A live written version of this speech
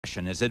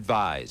Caution is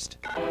advised.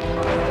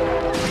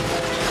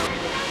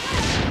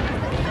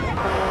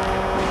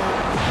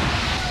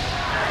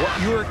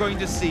 What you are going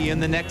to see in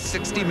the next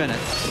 60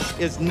 minutes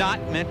is not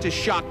meant to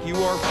shock you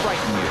or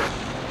frighten you.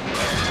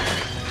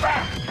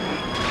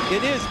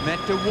 It is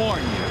meant to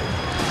warn you.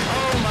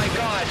 Oh my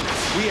God!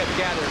 We have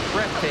gathered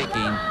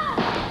breathtaking,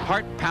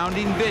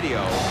 heart-pounding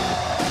video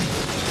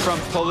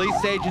from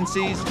police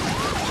agencies,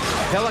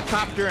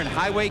 helicopter and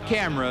highway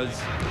cameras,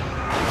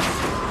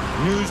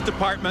 news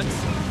departments,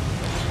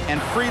 and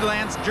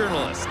freelance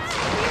journalists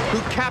who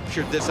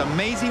captured this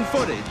amazing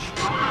footage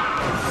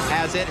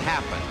as it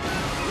happened.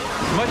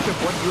 Much of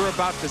what you're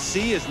about to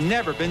see has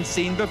never been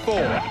seen before.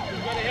 You're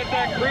gonna hit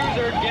that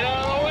cruiser, get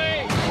out of the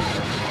way!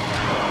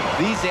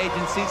 These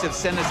agencies have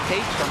sent us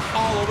tape from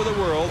all over the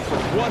world for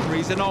one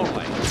reason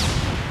only.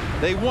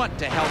 They want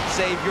to help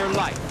save your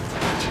life.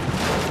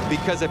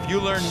 Because if you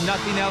learn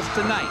nothing else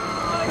tonight,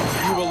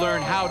 you will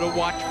learn how to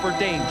watch for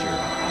danger.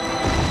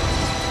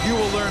 You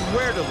will learn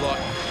where to look,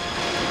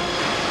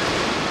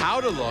 how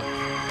to look,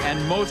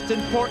 and most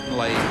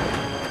importantly,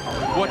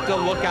 what to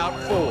look out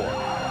for.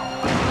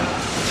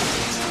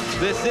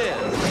 This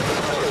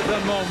is the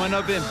moment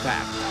of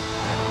impact.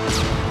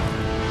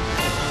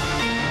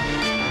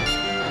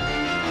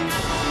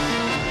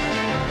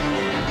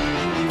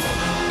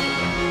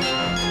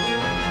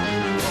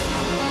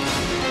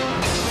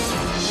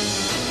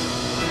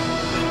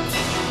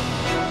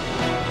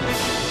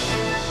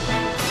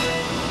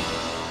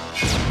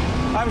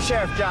 I'm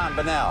Sheriff John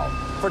Bonnell.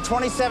 For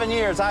 27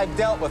 years, I've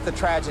dealt with the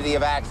tragedy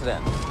of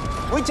accidents.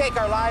 We take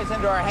our lives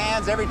into our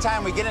hands every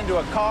time we get into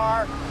a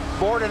car,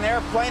 board an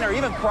airplane, or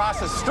even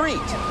cross a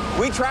street.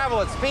 We travel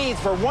at speeds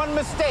where one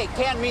mistake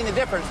can mean the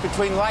difference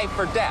between life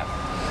or death.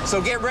 So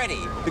get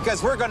ready,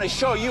 because we're going to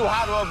show you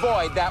how to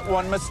avoid that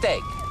one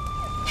mistake.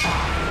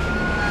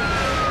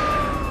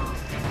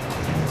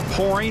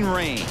 Pouring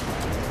rain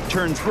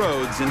turns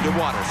roads into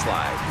water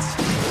slides.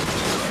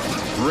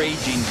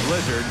 Raging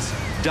blizzards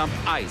dump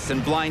ice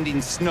and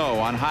blinding snow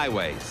on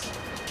highways.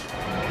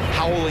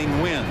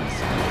 Howling winds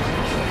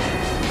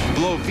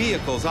blow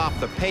vehicles off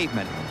the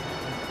pavement,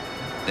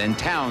 then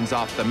towns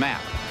off the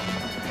map.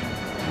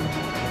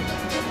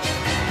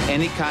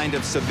 Any kind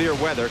of severe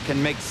weather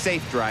can make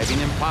safe driving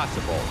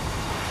impossible.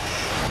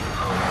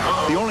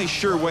 The only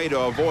sure way to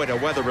avoid a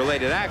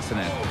weather-related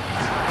accident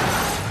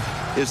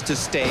is to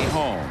stay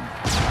home.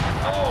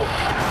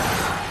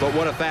 But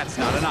what if that's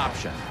not an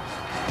option?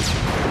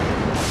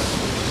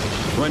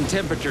 When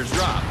temperatures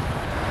drop,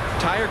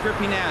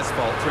 tire-gripping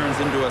asphalt turns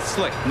into a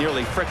slick,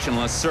 nearly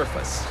frictionless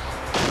surface.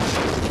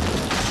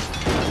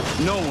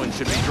 No one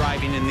should be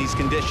driving in these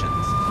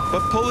conditions,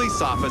 but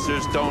police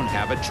officers don't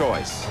have a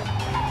choice.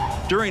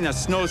 During a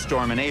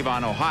snowstorm in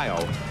Avon,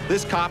 Ohio,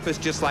 this cop is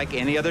just like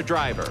any other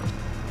driver,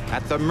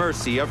 at the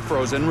mercy of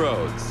frozen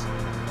roads.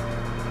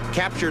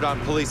 Captured on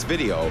police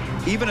video,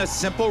 even a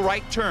simple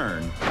right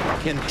turn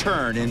can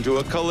turn into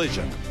a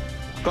collision.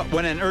 But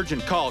when an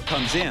urgent call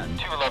comes in,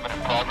 211 in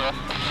progress.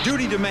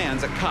 Duty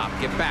demands a cop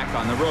get back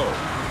on the road.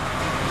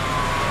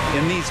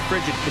 In these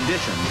frigid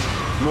conditions,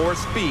 more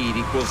speed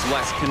equals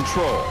less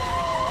control.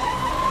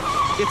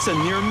 It's a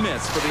near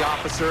miss for the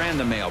officer and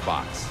the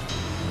mailbox.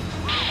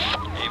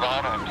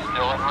 Avon, I'm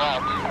still en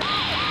route.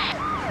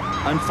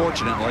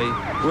 Unfortunately,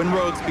 when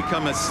roads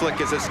become as slick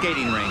as a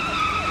skating rink,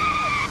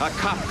 a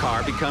cop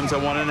car becomes a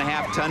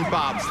 1.5-ton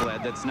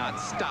bobsled that's not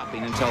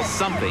stopping until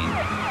something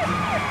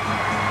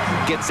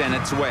gets in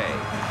its way.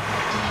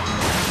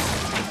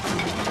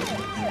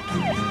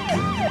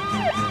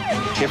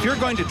 If you're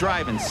going to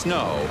drive in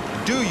snow,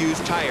 do use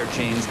tire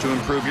chains to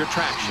improve your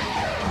traction.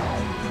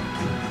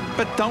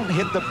 But don't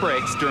hit the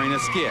brakes during a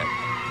skid.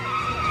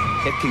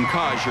 It can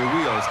cause your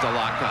wheels to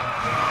lock up.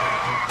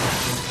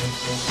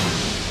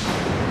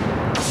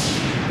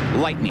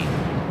 Lightning.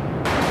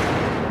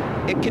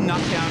 It can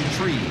knock down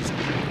trees,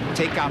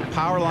 take out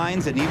power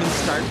lines, and even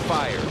start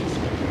fires.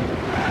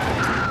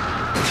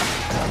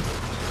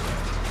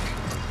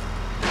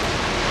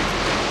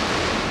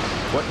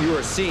 What you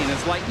are seeing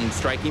is lightning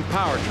striking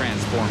power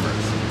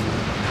transformers.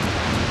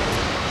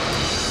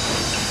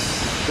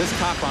 This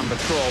cop on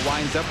patrol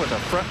winds up with a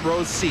front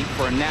row seat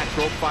for a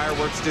natural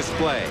fireworks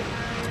display.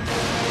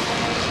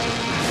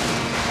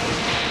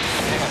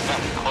 Yeah, that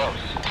was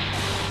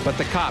close. But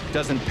the cop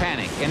doesn't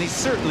panic, and he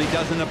certainly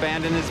doesn't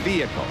abandon his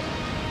vehicle.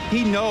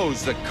 He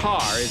knows the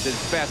car is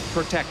his best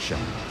protection.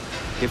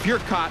 If you're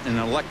caught in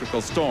an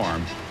electrical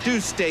storm, do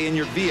stay in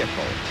your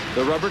vehicle.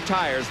 The rubber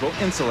tires will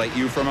insulate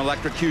you from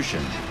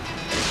electrocution.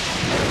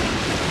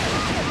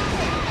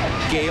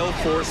 Gale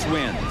force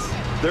winds.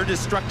 Their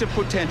destructive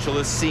potential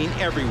is seen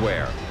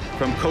everywhere,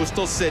 from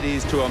coastal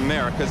cities to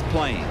America's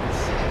plains.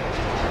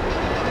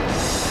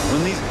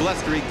 When these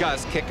blustery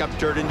gusts kick up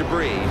dirt and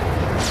debris,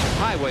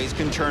 highways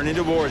can turn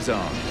into war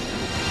zones.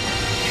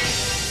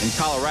 In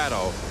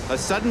Colorado, a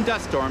sudden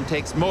dust storm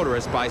takes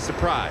motorists by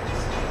surprise.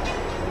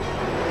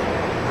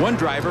 One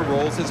driver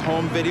rolls his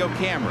home video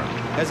camera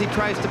as he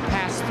tries to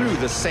pass through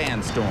the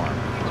sandstorm.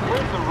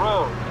 Where's the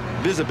road?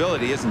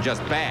 Visibility isn't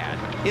just bad,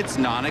 it's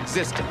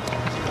non-existent.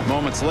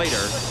 Moments later,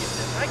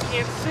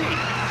 can't see.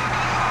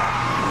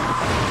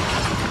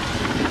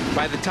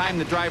 By the time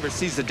the driver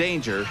sees the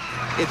danger,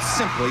 it's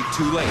simply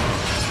too late.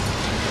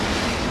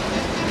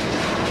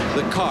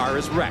 The car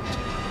is wrecked,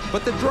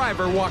 but the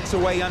driver walks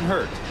away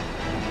unhurt.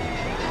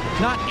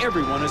 Not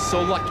everyone is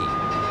so lucky.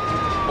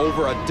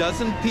 Over a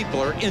dozen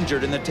people are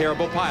injured in the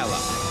terrible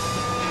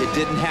pileup. It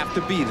didn't have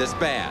to be this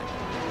bad.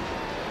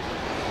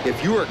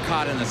 If you are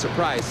caught in a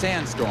surprise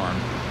sandstorm,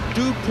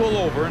 do pull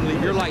over and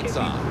leave your lights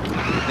on.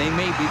 They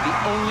may be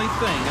the only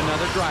thing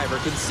another driver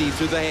can see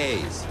through the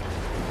haze.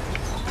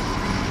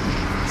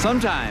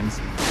 Sometimes,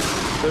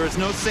 there is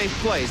no safe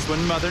place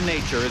when Mother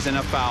Nature is in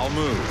a foul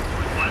mood.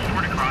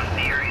 Westward across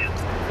the area.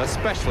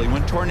 Especially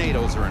when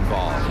tornadoes are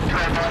involved.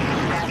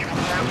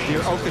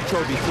 Near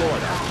Okeechobee,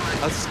 Florida,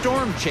 a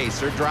storm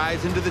chaser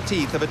drives into the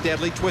teeth of a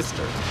deadly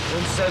twister.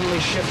 Then suddenly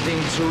shifting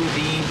to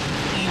the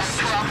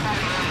east.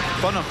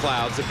 Funnel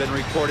clouds have been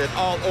reported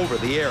all over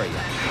the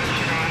area.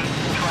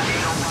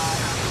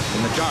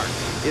 In the dark,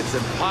 it's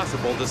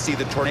impossible to see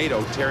the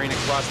tornado tearing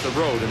across the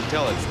road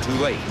until it's too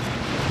late.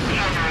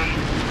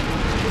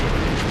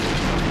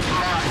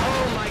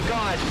 Oh my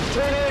God!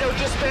 Tornado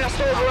just passed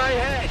over my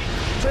head!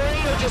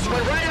 Tornado just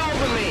went right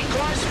over me!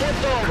 Car's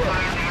flipped over!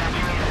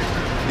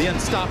 The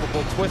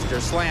unstoppable twister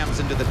slams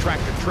into the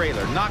tractor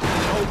trailer, knocking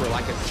it over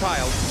like a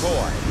child's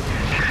toy.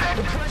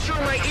 The pressure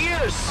in my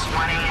ears!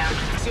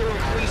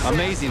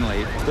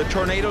 Amazingly, the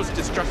tornado's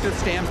destructive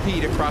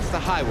stampede across the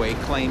highway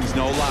claims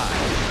no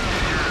lives.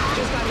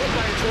 Just got hit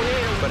by a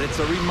tornado. But it's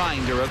a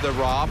reminder of the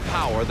raw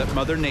power that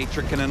Mother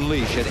Nature can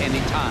unleash at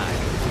any time.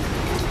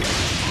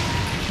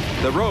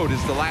 The road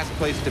is the last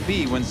place to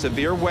be when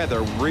severe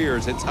weather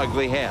rears its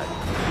ugly head.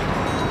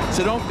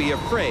 So don't be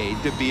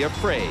afraid to be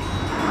afraid.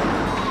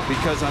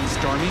 Because on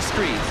stormy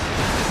streets,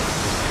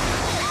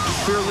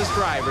 fearless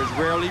drivers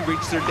rarely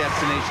reach their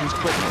destinations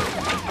quickly.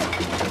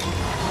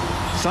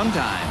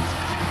 Sometimes,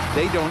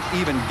 they don't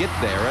even get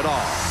there at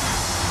all.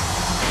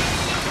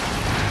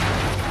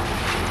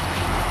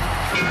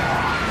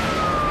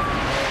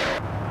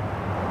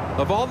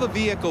 Of all the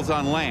vehicles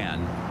on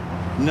land,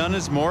 none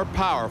is more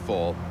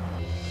powerful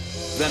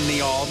than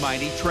the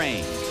almighty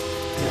train.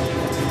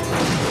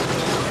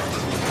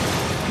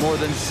 More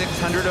than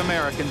 600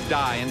 Americans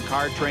die in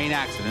car-train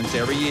accidents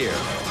every year.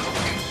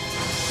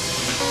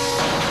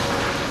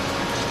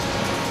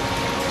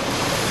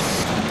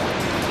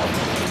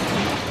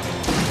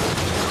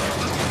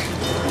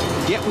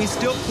 Yet we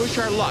still push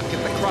our luck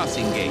at the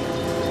crossing gate.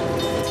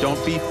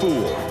 Don't be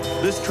fooled.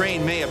 This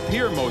train may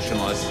appear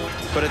motionless,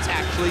 but it's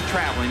actually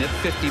traveling at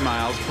 50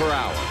 miles per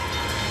hour.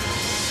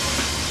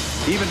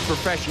 Even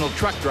professional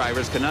truck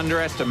drivers can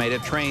underestimate a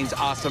train's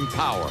awesome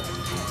power.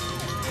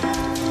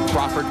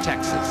 Crawford,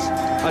 Texas.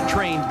 A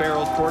train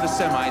barreled toward a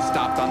semi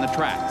stopped on the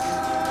tracks.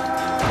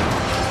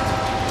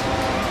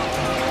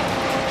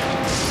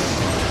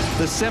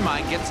 The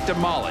semi gets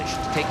demolished,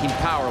 taking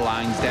power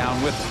lines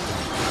down with it.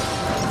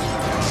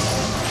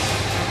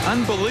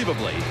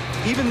 Unbelievably,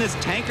 even this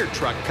tanker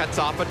truck cuts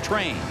off a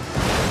train.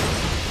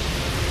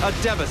 A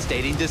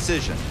devastating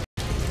decision.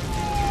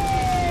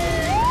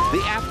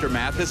 The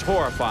aftermath is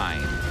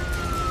horrifying.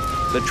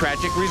 The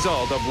tragic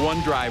result of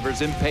one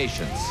driver's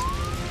impatience.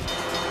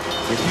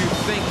 If you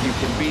think you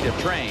can beat a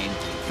train,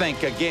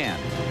 think again.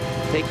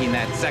 Taking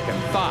that second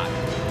thought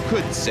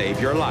could save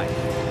your life.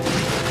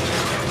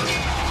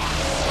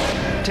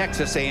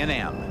 Texas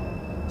A&M.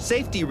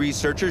 Safety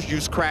researchers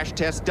use crash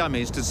test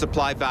dummies to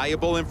supply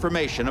valuable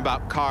information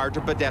about car to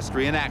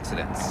pedestrian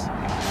accidents.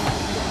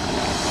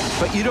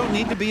 But you don't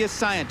need to be a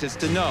scientist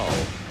to know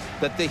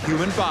that the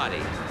human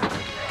body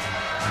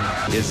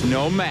is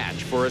no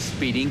match for a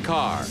speeding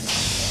car.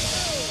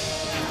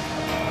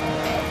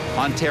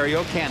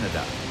 Ontario,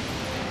 Canada.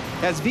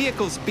 As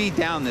vehicles speed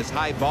down this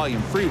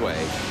high-volume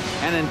freeway,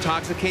 an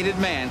intoxicated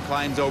man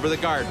climbs over the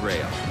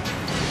guardrail.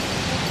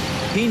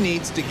 He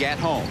needs to get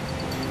home,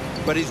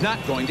 but he's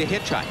not going to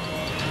hitchhike.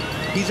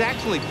 He's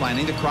actually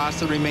planning to cross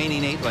the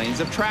remaining 8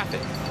 lanes of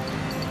traffic.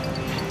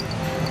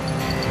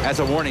 As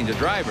a warning to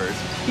drivers,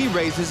 he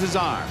raises his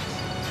arms,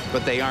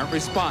 but they aren't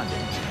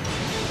responding.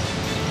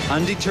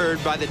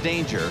 Undeterred by the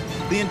danger,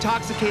 the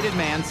intoxicated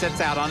man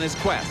sets out on his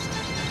quest.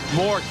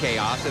 More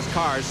chaos as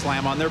cars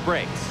slam on their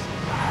brakes.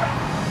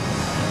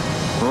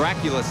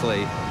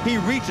 Miraculously, he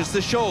reaches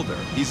the shoulder.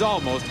 He's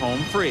almost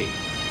home free,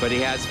 but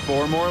he has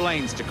 4 more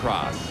lanes to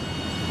cross.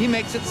 He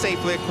makes it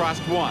safely across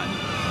 1,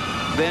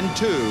 then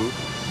 2,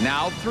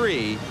 now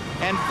 3,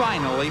 and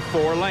finally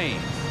 4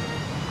 lanes.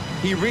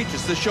 He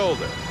reaches the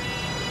shoulder.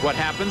 What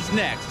happens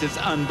next is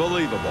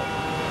unbelievable.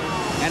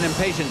 An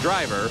impatient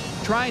driver,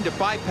 trying to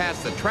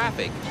bypass the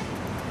traffic,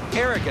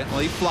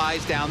 arrogantly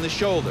flies down the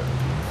shoulder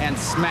and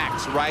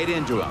smacks right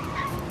into him.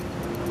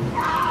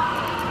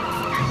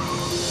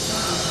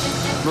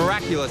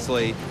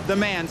 Miraculously, the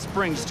man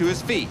springs to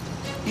his feet.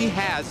 He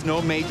has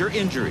no major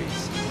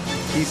injuries.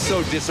 He's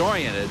so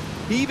disoriented,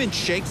 he even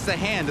shakes the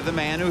hand of the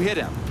man who hit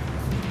him.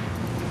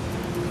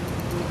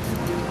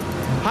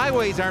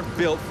 Highways aren't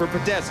built for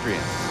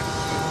pedestrians.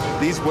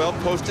 These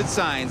well-posted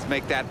signs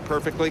make that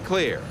perfectly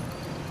clear.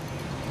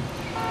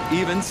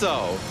 Even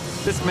so,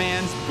 this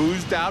man's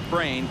boozed-out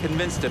brain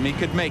convinced him he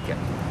could make it.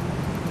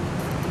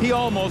 He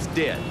almost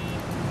did.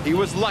 He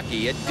was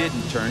lucky it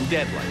didn't turn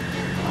deadly.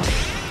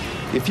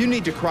 If you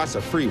need to cross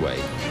a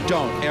freeway,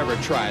 don't ever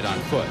try it on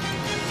foot.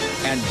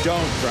 And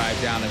don't drive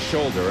down a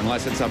shoulder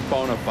unless it's a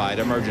bona fide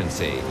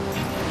emergency.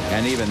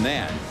 And even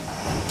then,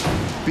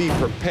 be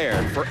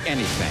prepared for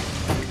anything.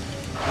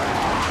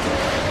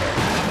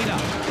 Coming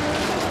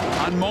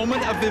up, on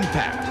moment of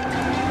impact,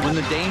 when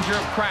the danger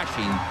of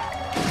crashing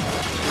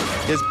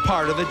is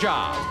part of the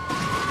job.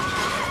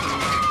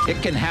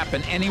 It can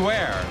happen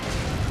anywhere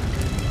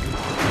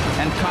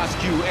and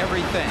cost you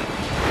everything.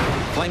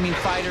 Flaming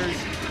fighters,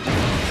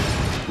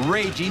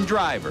 raging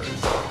drivers,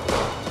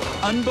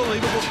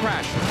 unbelievable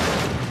crashes.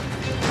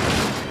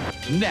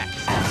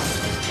 Next.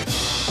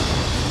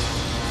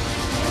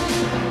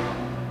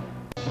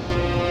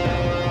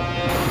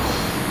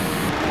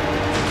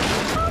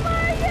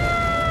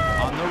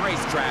 On the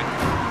racetrack,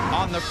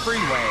 on the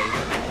freeway,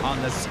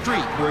 on the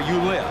street where you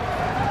live.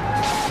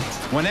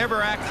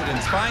 Whenever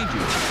accidents find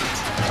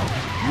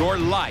you, your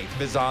life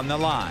is on the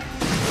line.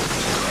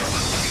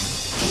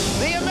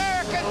 The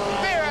American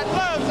spirit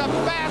loves a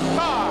fast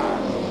car,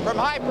 from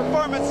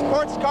high-performance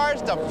sports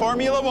cars to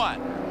Formula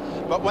One.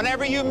 But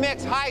whenever you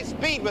mix high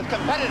speed with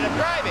competitive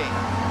driving,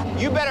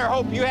 you better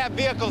hope you have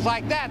vehicles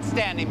like that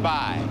standing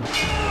by.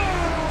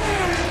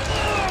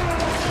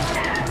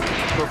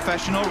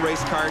 Professional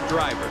race car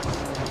drivers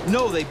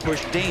know they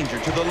push danger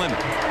to the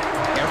limit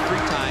every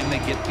time they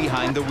get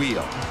behind the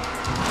wheel.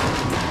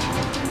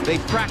 They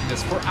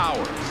practice for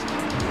hours.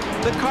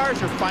 The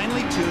cars are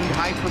finely tuned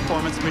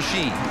high-performance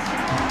machines.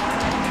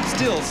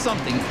 Still,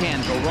 something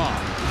can go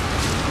wrong.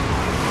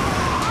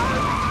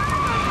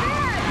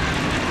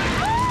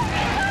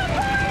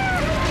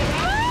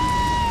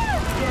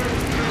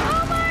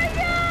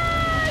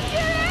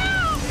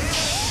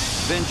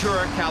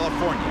 Ventura,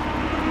 California.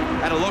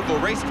 At a local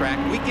racetrack,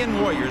 weekend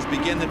warriors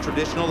begin the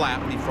traditional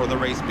lap before the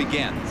race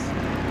begins.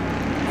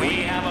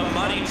 We have a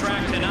muddy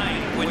track tonight,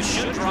 which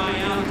should dry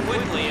out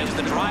quickly as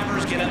the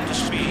drivers get up to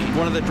speed.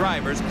 One of the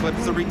drivers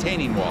clips the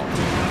retaining wall.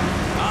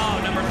 Oh,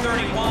 number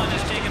 31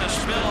 has taken a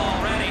spill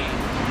already.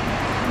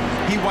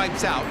 He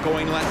wipes out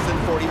going less than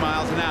 40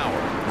 miles an hour.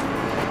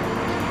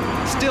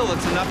 Still,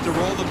 it's enough to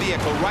roll the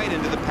vehicle right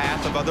into the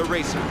path of other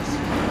racers.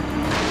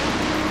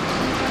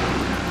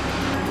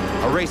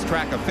 A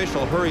racetrack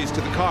official hurries to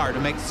the car to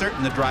make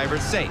certain the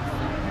driver's safe.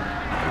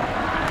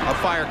 A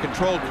fire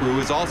control crew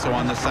is also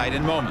on the site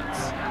in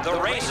moments. The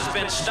race has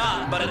been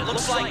stopped, but it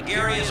looks like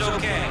Gary is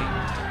okay.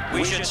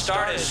 We should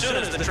start as soon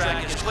as the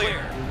track is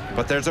clear.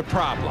 But there's a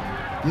problem.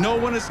 No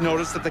one has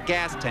noticed that the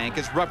gas tank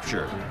is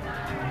ruptured.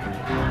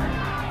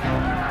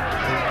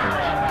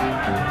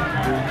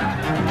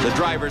 The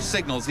driver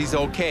signals he's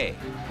okay.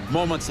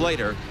 Moments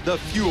later, the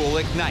fuel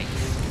ignites.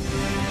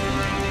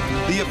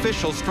 The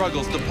official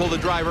struggles to pull the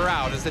driver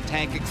out as the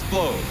tank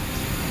explodes.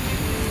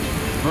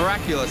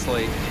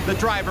 Miraculously, the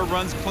driver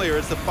runs clear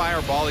as the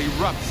fireball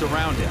erupts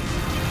around him.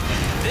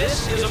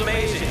 This is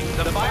amazing.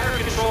 The fire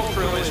control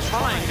crew is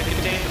trying to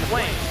contain the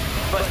flame,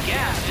 but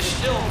gas is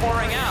still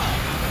pouring out.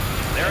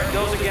 There it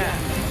goes again.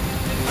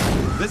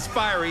 This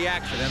fiery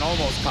accident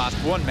almost cost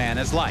one man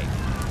his life.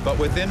 But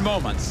within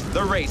moments,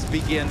 the race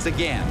begins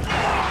again.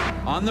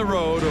 On the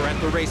road or at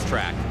the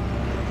racetrack,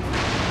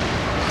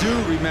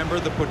 do remember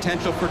the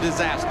potential for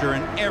disaster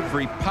in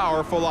every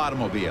powerful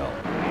automobile.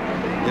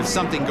 If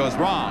something goes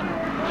wrong,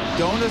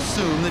 don't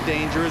assume the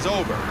danger is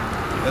over,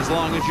 as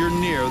long as you're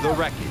near the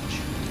wreckage.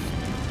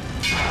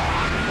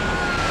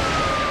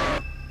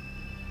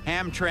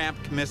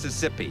 Hamtramck,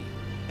 Mississippi.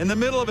 In the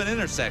middle of an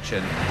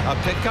intersection, a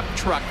pickup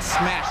truck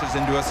smashes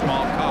into a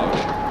small car.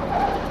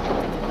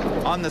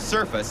 On the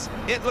surface,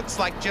 it looks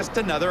like just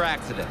another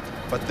accident,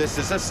 but this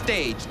is a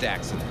staged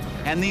accident,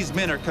 and these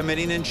men are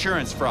committing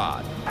insurance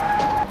fraud.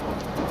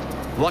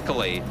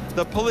 Luckily,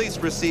 the police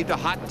received a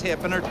hot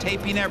tip and are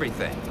taping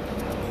everything.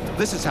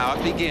 This is how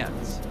it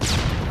begins.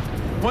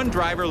 One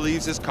driver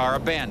leaves his car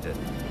abandoned.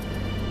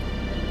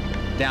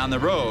 Down the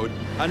road,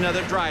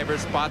 another driver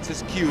spots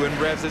his cue and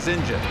revs his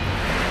engine.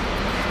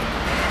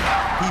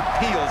 He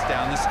peels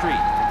down the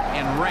street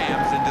and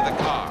rams into the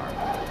car.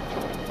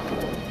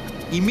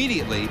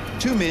 Immediately,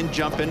 two men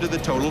jump into the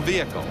total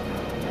vehicle.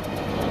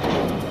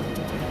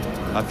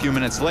 A few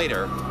minutes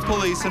later,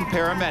 police and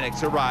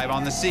paramedics arrive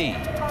on the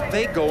scene.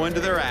 They go into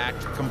their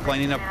act,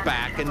 complaining of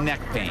back and neck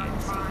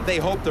pains. They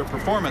hope their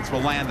performance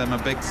will land them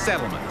a big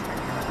settlement.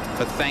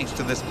 But thanks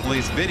to this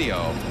police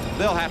video,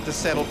 they'll have to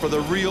settle for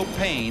the real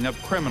pain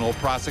of criminal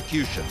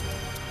prosecution.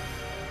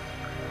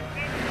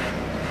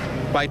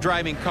 By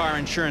driving car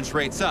insurance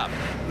rates up,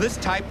 this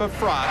type of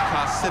fraud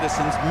costs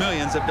citizens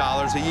millions of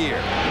dollars a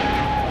year.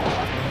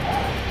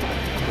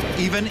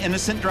 Even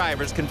innocent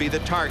drivers can be the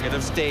target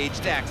of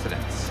staged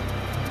accidents.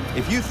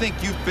 If you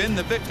think you've been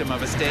the victim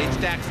of a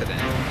staged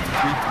accident,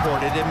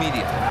 report it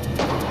immediately.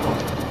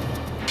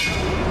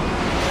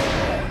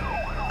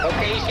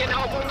 Okay, he's getting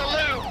off on the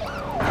loop.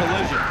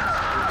 Collisions.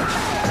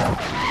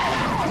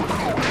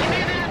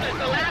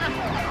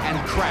 And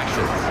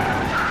crashes.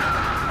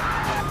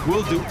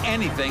 will do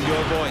anything to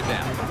avoid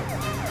them.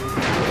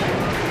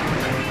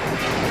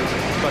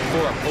 But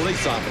for a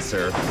police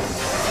officer,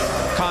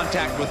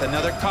 contact with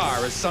another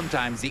car is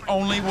sometimes the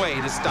only way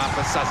to stop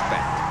a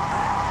suspect.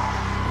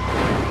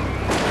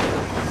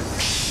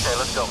 Okay,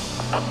 let's go.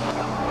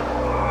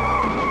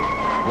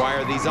 Why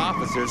are these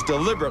officers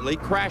deliberately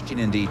crashing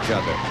into each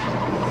other?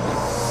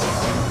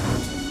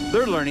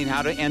 They're learning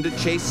how to end a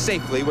chase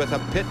safely with a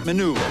pit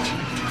maneuver,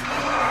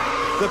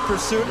 the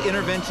pursuit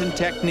intervention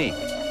technique.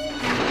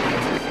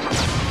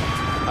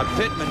 A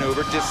pit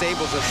maneuver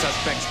disables a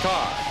suspect's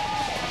car,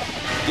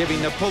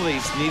 giving the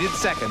police needed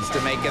seconds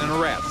to make an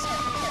arrest.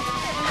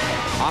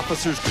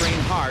 Officers train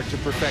hard to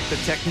perfect the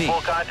technique.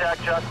 Full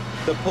contact, Chuck.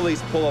 The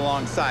police pull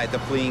alongside the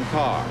fleeing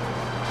car.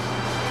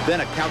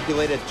 Then a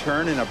calculated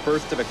turn and a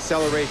burst of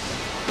acceleration,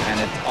 and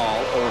it's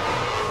all over.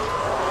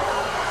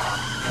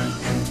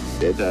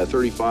 At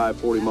 35,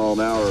 40 mile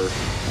an hour,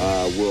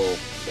 will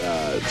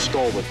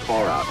stall the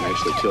car out and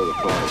actually kill the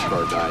car as the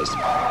car dies.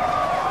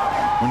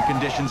 When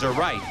conditions are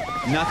right,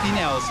 nothing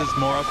else is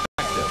more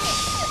effective.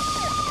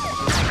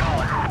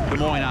 Des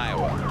Moines,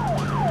 Iowa.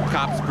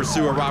 Cops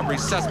pursue a robbery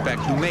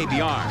suspect who may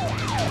be armed.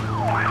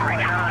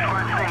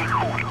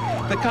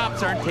 The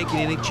cops aren't taking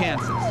any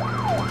chances.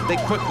 They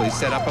quickly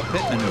set up a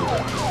pit maneuver.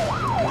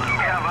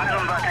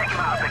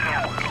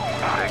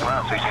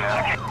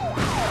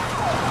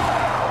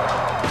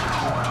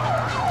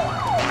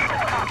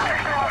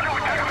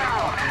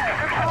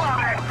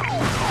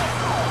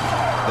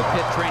 The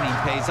pit training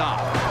pays off.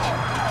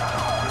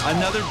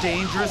 Another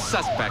dangerous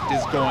suspect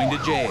is going to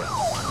jail.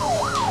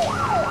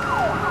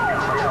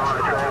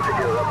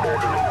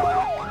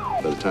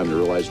 By the time they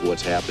realize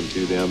what's happened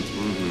to them,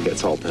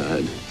 it's all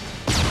done.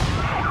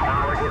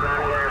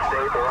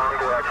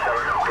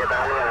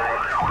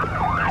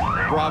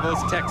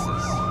 Bravos,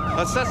 Texas.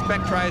 A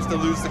suspect tries to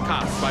lose the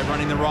cops by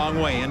running the wrong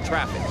way in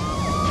traffic.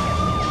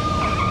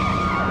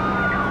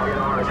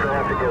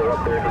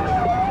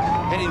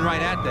 Heading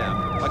right at them,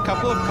 a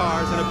couple of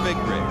cars and a big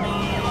rig.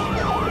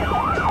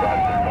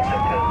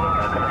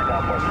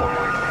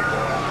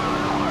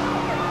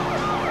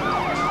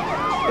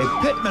 A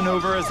pit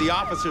maneuver is the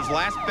officer's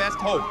last best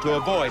hope to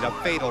avoid a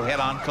fatal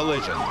head-on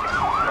collision.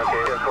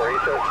 Okay, before he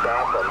says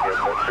stop, I'm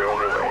getting that's the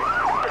only way.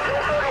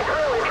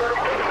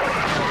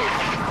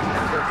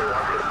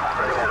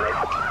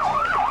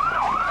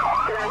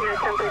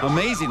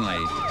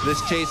 Amazingly,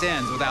 this chase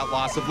ends without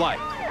loss of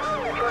life.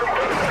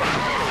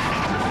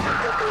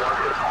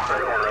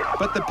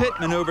 But the pit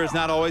maneuver is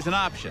not always an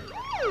option.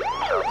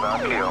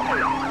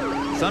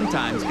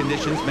 Sometimes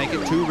conditions make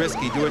it too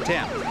risky to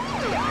attempt.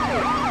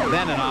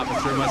 Then an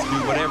officer must do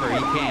whatever he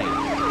can.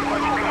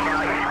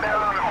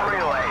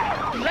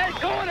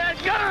 Let go of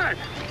that gun!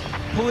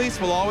 Police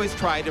will always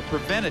try to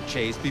prevent a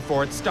chase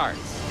before it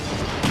starts.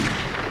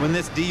 When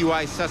this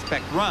DUI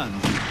suspect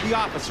runs, the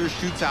officer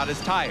shoots out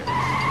his tires.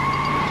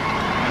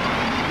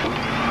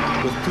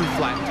 With two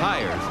flat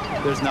tires,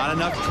 there's not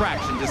enough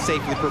traction to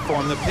safely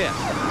perform the pit.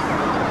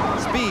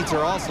 Speeds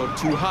are also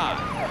too high,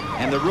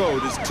 and the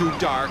road is too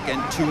dark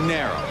and too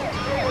narrow.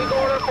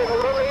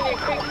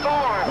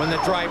 When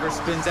the driver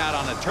spins out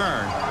on a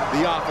turn,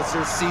 the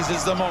officer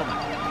seizes the moment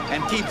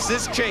and keeps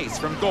this chase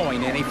from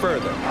going any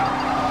further.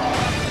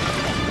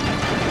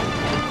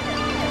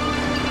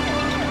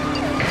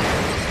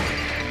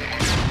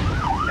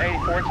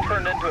 84's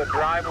turned into a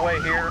driveway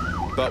here.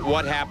 But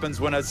what happens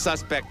when a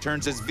suspect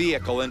turns his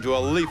vehicle into a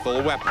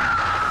lethal weapon?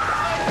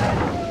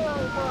 84's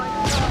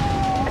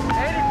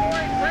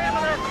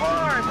ramming their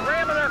cars!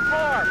 Ramming their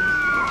cars!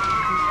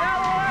 Get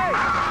away!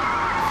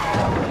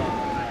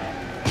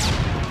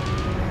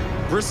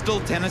 Bristol,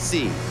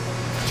 Tennessee.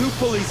 Two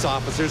police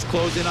officers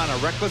close in on a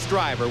reckless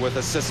driver with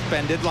a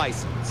suspended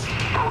license.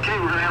 Okay,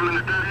 we're having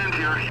a dead end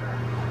here.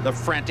 The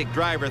frantic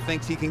driver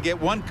thinks he can get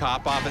one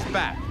cop off his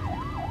back.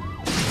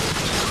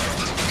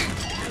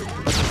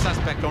 But the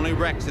suspect only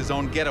wrecks his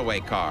own getaway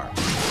car.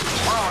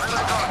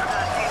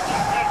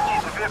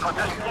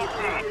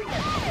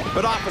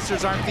 But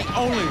officers aren't the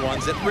only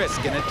ones at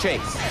risk in a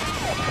chase.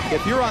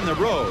 If you're on the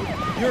road,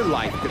 your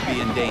life could be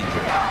in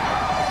danger.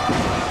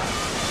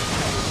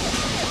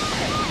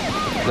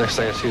 Next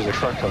thing I see is a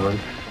truck coming.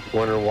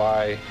 Wonder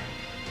why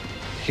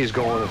he's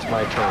going, it's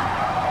my turn.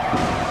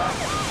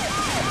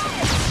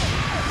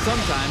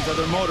 Sometimes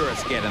other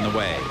motorists get in the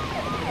way,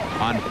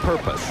 on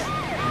purpose.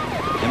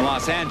 In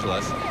Los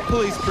Angeles,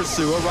 police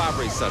pursue a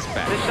robbery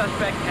suspect. This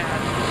suspect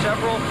has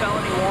several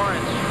felony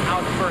warrants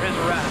out for his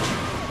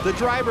arrest. The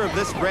driver of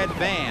this red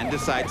van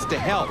decides to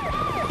help.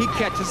 He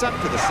catches up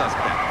to the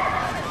suspect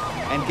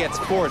and gets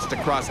forced to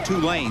cross two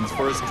lanes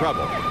for his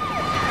trouble.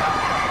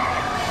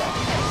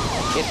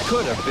 It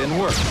could have been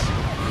worse.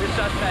 This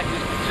suspect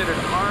is considered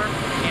armed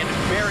and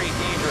very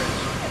dangerous.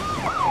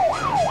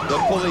 The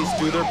police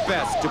do their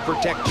best to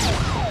protect you,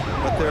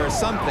 but there are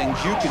some things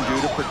you can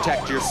do to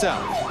protect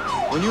yourself.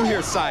 When you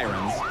hear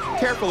sirens,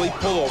 carefully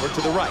pull over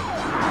to the right.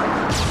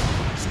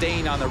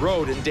 Staying on the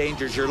road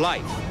endangers your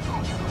life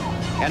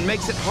and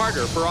makes it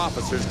harder for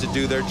officers to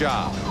do their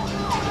job.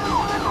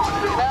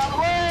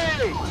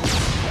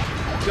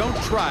 Don't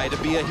try to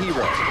be a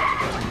hero.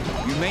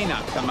 You may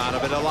not come out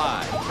of it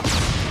alive.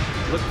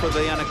 Look for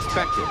the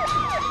unexpected.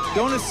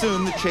 Don't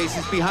assume the chase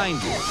is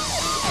behind you.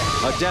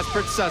 A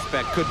desperate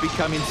suspect could be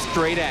coming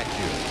straight at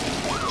you.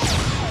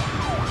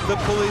 The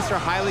police are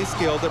highly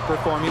skilled at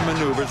performing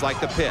maneuvers like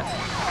the pit,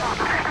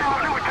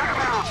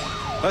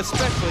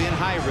 especially in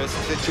high-risk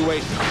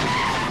situations.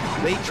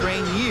 They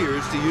train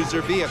years to use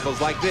their vehicles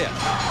like this.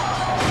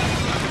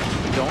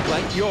 Don't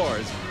let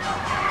yours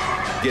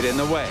get in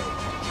the way.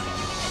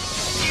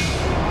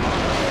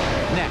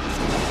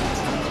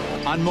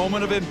 Next, on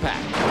moment of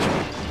impact,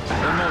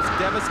 the most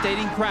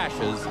devastating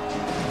crashes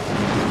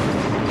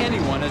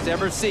anyone has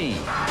ever seen.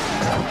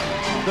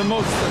 The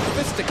most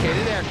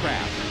sophisticated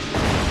aircraft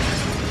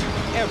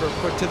ever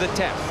put to the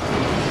test.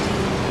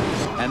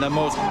 And the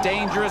most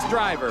dangerous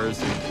drivers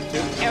to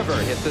ever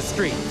hit the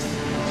streets.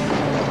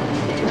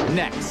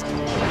 Next.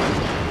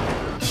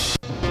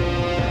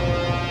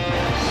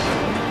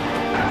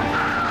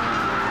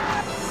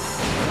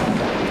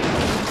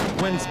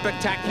 When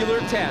spectacular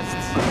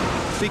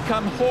tests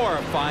become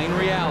horrifying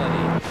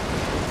reality.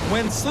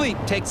 When sleep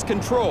takes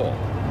control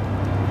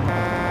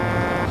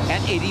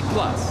at 80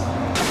 plus.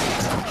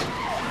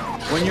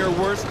 When your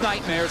worst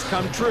nightmares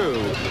come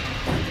true,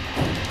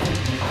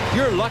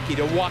 you're lucky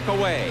to walk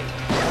away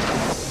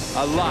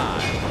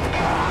alive.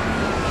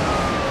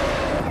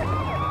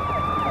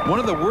 One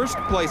of the worst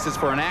places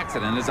for an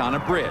accident is on a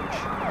bridge.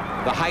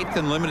 The height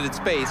and limited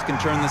space can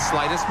turn the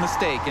slightest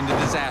mistake into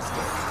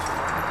disaster.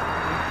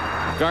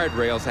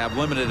 Guardrails have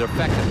limited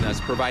effectiveness,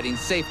 providing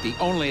safety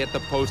only at the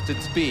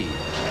posted speed.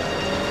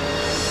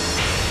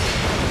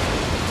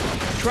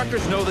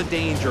 Truckers know the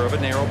danger of a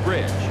narrow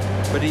bridge,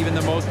 but even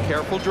the most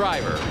careful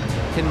driver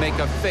can make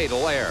a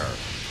fatal error.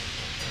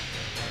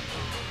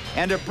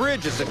 And a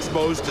bridge is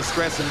exposed to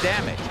stress and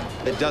damage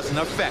that doesn't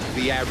affect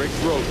the average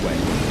roadway.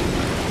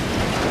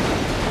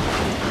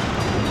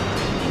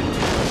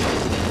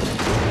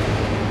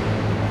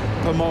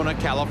 Pomona,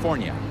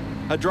 California.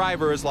 A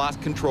driver has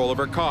lost control of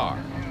her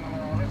car.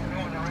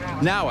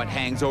 Now it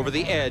hangs over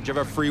the edge of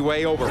a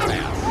freeway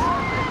overpass.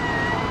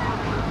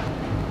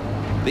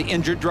 The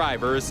injured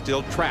driver is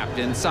still trapped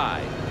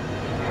inside.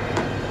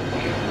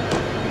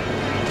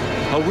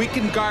 A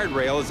weakened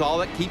guardrail is all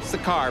that keeps the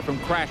car from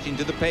crashing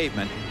to the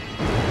pavement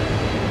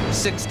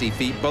 60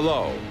 feet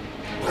below.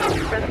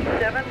 Present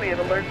 7, we have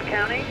alerts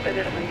county.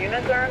 Additional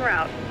units are en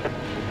route.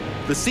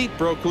 The seat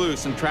broke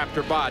loose and trapped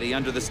her body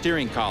under the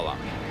steering column.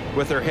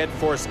 With her head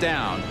forced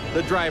down,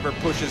 the driver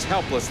pushes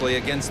helplessly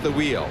against the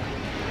wheel.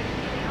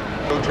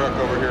 Tow truck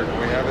over here, can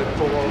we have it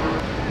pull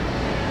over?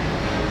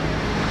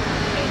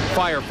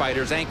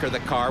 Firefighters anchor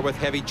the car with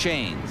heavy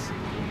chains.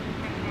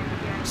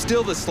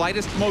 Still, the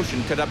slightest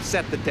motion could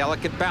upset the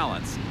delicate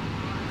balance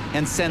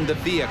and send the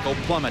vehicle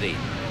plummeting.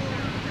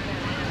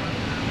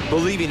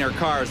 Believing her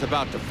car is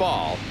about to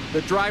fall,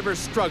 the driver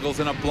struggles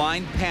in a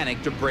blind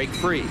panic to break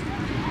free.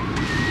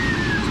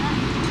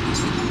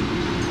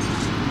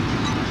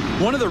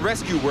 One of the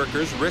rescue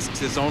workers risks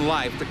his own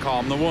life to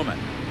calm the woman.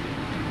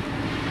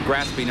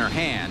 Grasping her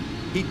hand,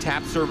 he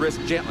taps her wrist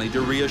gently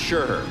to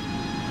reassure her.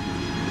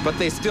 But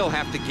they still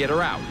have to get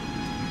her out.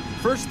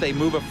 First, they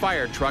move a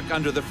fire truck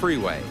under the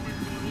freeway.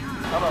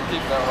 How about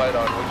keeping that light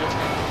on, would you?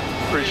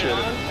 Appreciate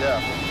it, yeah.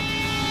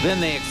 Then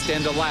they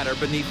extend a ladder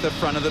beneath the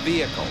front of the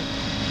vehicle.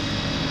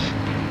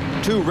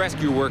 2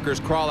 rescue workers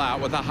crawl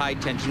out with a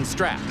high-tension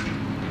strap.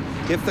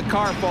 If the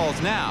car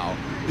falls now,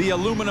 the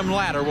aluminum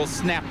ladder will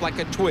snap like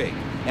a twig,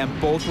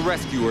 and both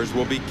rescuers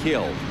will be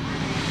killed.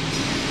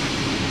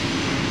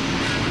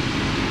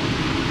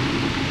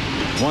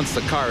 Once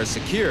the car is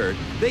secured,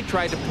 they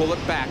try to pull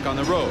it back on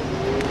the road.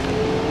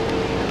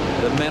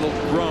 The metal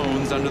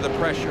groans under the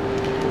pressure.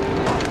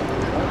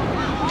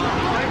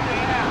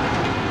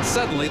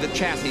 Suddenly, the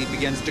chassis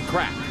begins to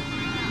crack,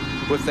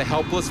 with the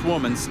helpless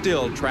woman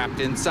still trapped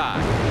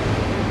inside.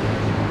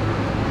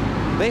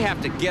 They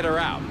have to get her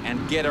out,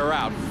 and get her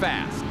out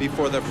fast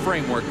before the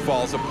framework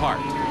falls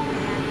apart.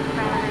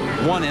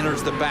 One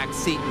enters the back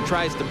seat and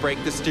tries to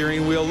break the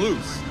steering wheel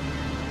loose.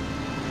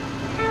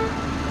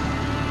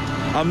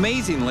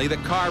 Amazingly, the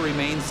car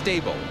remains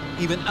stable,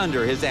 even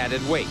under his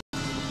added weight.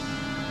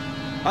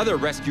 Other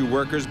rescue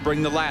workers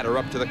bring the ladder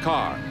up to the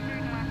car.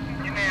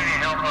 You need any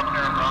help up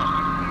there,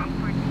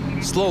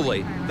 Boston?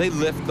 Slowly, they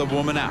lift the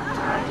woman out.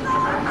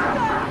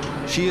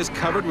 She is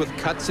covered with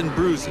cuts and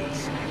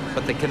bruises,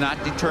 but they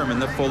cannot determine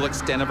the full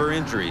extent of her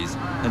injuries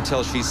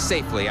until she's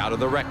safely out of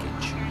the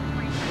wreckage.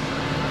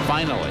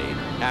 Finally,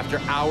 after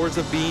hours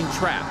of being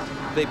trapped,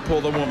 they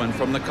pull the woman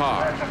from the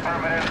car.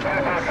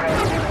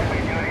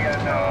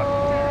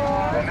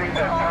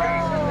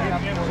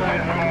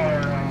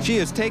 She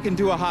is taken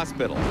to a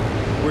hospital,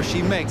 where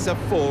she makes a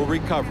full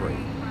recovery.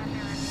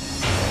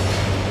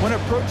 When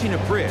approaching a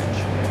bridge,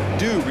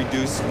 do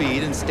reduce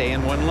speed and stay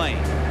in one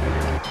lane.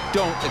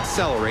 Don't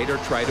accelerate or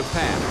try to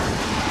pass.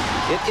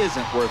 It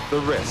isn't worth the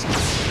risk.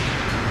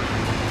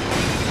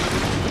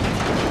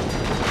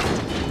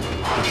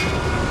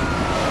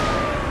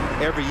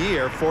 Every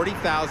year,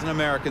 40,000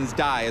 Americans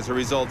die as a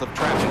result of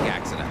traffic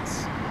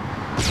accidents.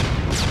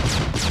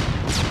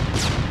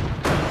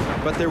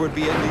 But there would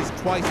be at least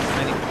twice as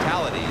many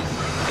fatalities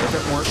if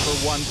it weren't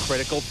for one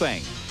critical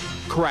thing: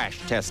 crash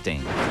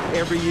testing.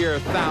 Every year,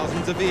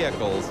 thousands of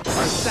vehicles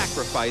are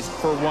sacrificed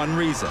for one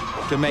reason: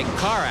 to make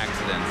car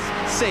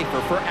accidents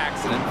safer for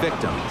accident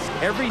victims.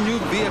 Every new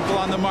vehicle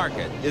on the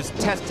market is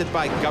tested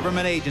by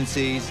government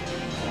agencies,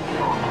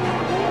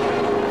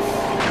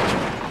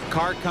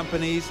 car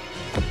companies,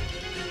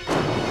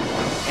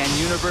 and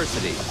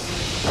universities.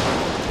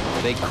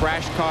 They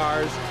crash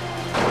cars,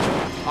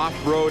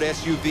 off-road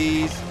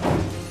SUVs,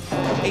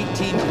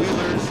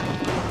 18-wheelers,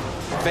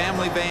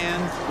 family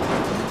vans,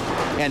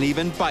 and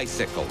even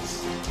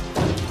bicycles.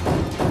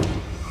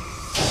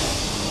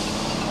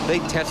 They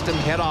test them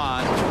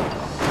head-on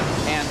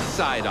and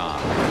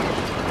side-on.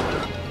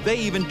 They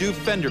even do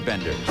fender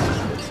benders.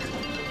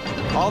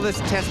 All this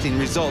testing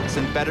results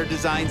in better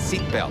designed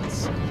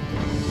seatbelts,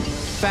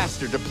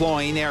 faster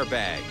deploying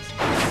airbags,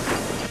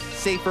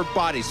 safer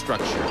body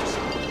structures,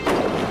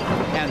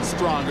 and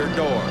stronger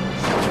doors.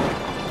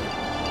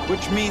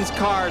 Which means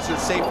cars are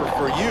safer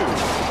for you,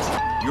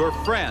 your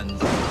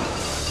friends,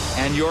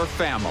 and your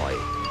family.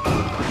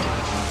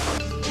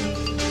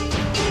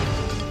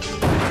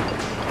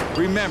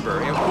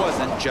 Remember, it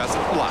wasn't just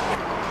luck.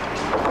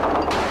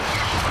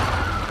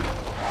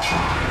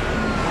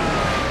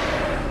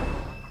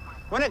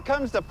 When it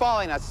comes to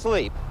falling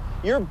asleep,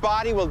 your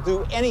body will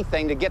do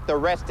anything to get the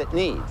rest it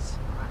needs.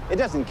 It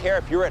doesn't care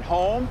if you're at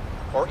home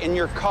or in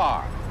your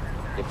car.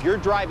 If you're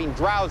driving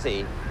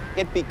drowsy,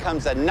 it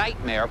becomes a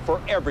nightmare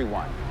for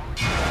everyone.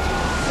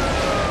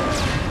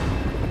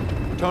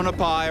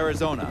 Tonopah,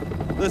 Arizona,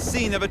 the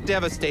scene of a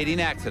devastating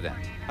accident.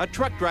 A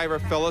truck driver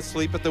fell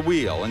asleep at the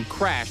wheel and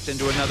crashed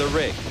into another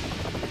rig.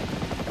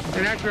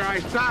 And after I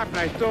stopped,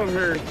 I still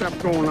heard stuff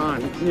going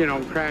on, you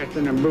know,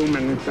 crashing and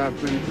booming and stuff,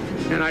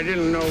 and I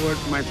didn't know what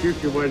my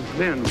future was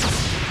then.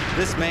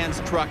 This man's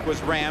truck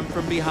was rammed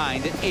from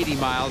behind at 80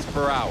 miles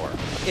per hour.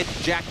 It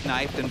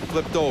jackknifed and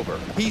flipped over.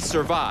 He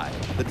survived.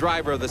 The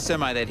driver of the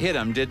semi that hit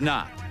him did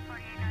not.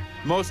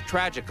 Most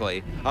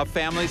tragically, a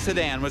family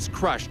sedan was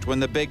crushed when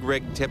the big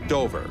rig tipped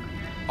over.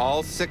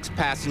 All 6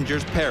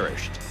 passengers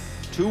perished,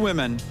 2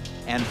 women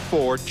and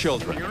 4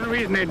 children. The only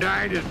reason they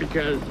died is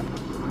because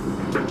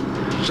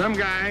some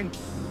guy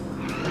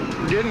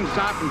didn't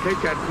stop and take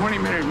that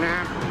 20-minute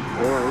nap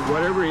or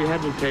whatever he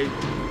had to take,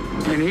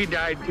 and he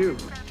died too.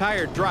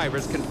 Tired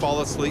drivers can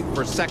fall asleep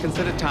for seconds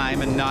at a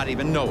time and not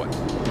even know it.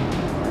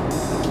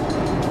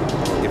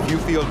 If you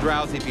feel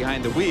drowsy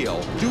behind the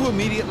wheel, do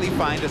immediately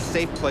find a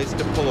safe place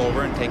to pull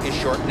over and take a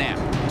short nap,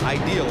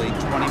 ideally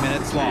 20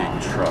 minutes long.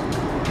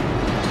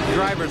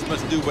 Drivers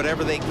must do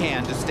whatever they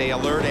can to stay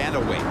alert and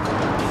awake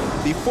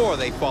before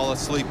they fall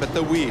asleep at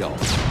the wheel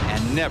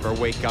and never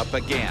wake up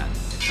again.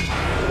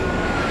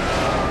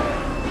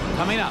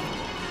 Coming up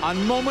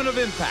on Moment of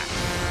Impact,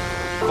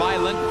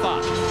 violent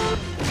thoughts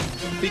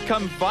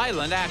become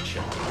violent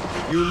action.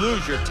 You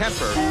lose your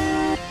temper.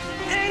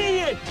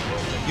 Idiot!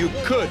 You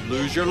could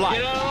lose your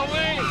life. Get out of the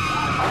way!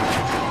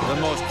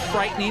 The most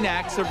frightening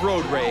acts of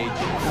road rage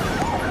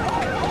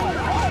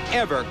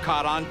ever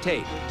caught on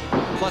tape.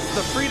 Plus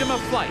the freedom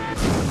of flight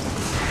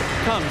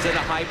comes at a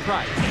high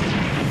price.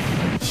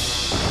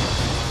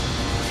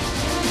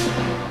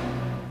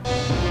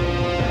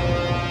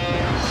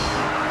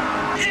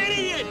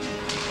 Idiot!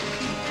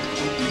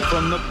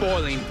 From the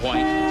boiling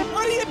point,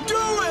 What are you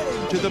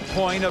doing? to the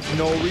point of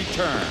no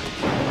return.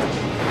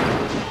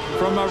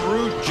 From a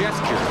rude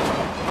gesture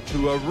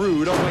to a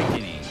rude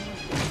awakening.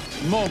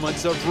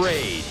 Moments of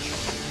rage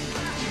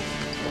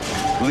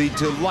lead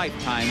to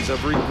lifetimes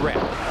of regret.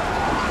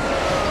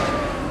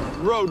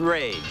 Road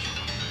rage.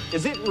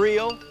 Is it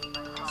real?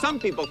 Some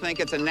people think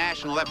it's a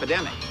national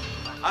epidemic.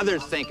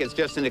 Others think it's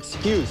just an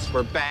excuse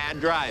for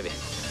bad driving.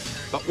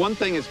 But one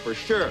thing is for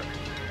sure,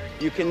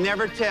 you can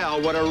never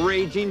tell what a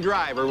raging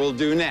driver will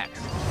do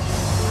next.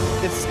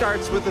 It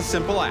starts with a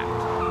simple act,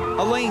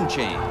 a lane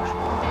change,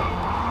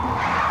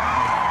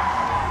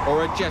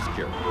 or a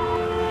gesture.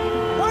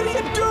 What are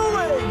you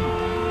doing?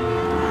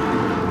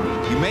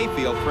 You may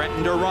feel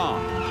threatened or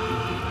wrong,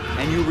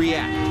 and you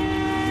react.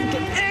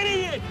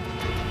 Idiot!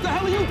 What the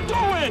hell are you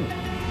doing?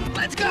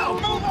 Let's go!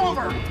 Move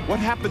over! What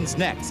happens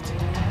next?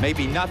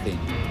 Maybe nothing,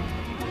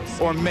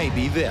 or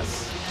maybe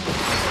this.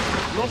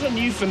 Not a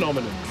new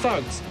phenomenon.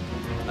 Thugs.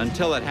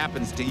 Until it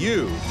happens to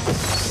you,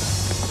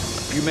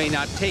 you may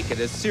not take it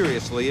as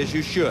seriously as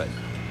you should.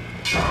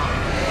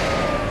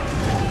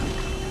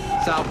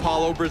 Sao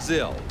Paulo,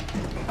 Brazil.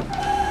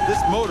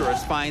 This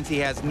motorist finds he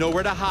has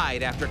nowhere to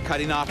hide after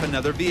cutting off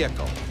another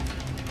vehicle.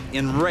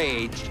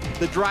 Enraged,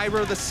 the driver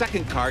of the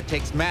second car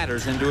takes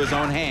matters into his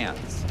own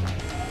hands.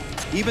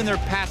 Even their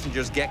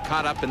passengers get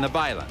caught up in the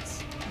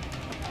violence.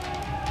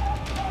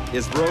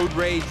 Is road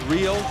rage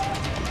real?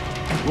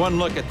 One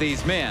look at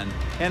these men,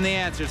 and the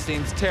answer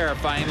seems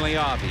terrifyingly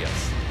obvious.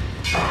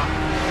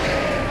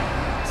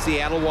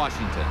 Seattle,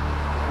 Washington.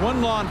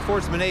 One law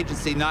enforcement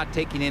agency not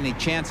taking any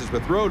chances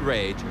with road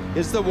rage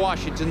is the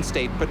Washington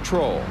State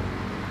Patrol.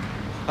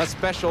 A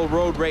special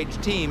road rage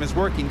team is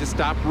working to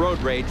stop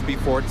road rage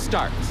before it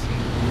starts.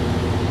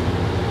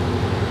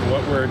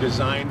 What we're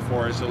designed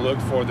for is to look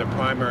for the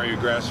primary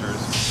aggressors.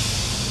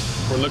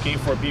 We're looking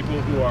for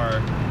people who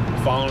are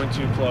following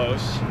too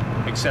close,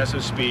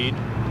 excessive speed,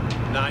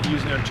 not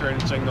using their turn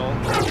signal,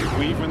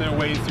 weaving their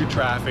way through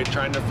traffic,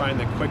 trying to find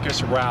the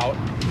quickest route.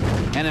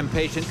 An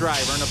impatient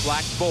driver in a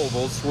black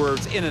Volvo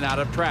swerves in and out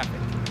of traffic.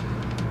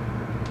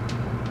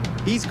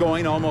 He's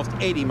going almost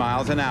 80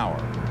 miles an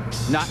hour,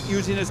 not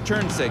using his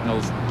turn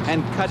signals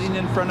and cutting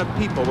in front of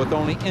people with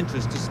only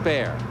inches to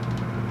spare.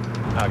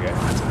 Okay,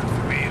 that's enough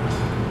for me.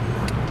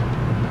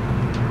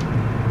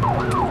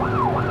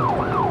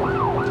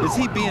 Is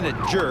he being a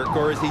jerk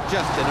or is he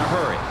just in a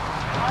hurry?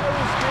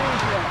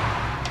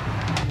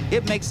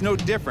 It makes no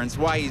difference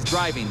why he's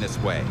driving this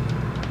way.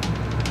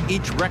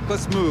 Each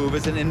reckless move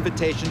is an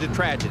invitation to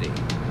tragedy.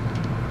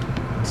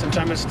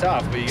 Sometimes it's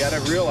tough, but you got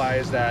to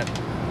realize that,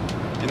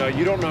 you know,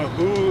 you don't know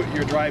who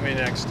you're driving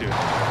next to.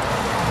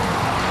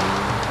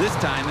 This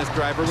time, this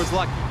driver was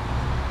lucky.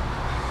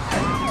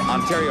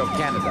 Ontario,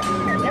 Canada.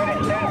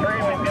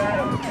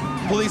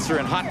 Police are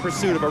in hot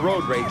pursuit of a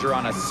road rager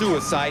on a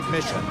suicide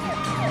mission.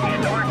 He's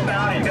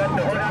northbound. He's got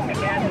the hood up. You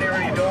can't see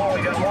where he's going.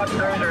 We got one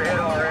cruiser hit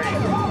already.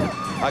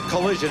 A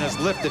collision has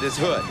lifted his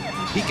hood.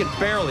 He can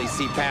barely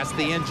see past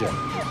the engine.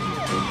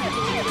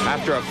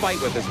 After a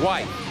fight with his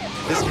wife,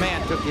 this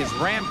man took his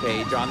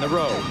rampage on the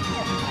road.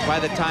 By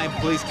the time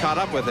police caught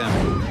up with him,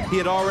 he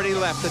had already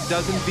left a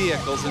dozen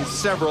vehicles and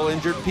several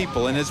injured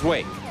people in his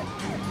wake.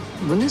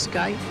 When this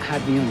guy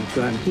had me on the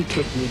ground, he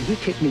kicked me, and he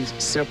kicked me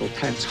several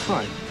times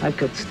hard. I've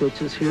got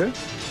stitches here.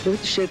 Look at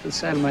the shape of the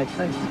side of my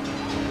face.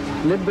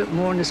 A little bit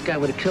more and this guy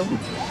would have killed me.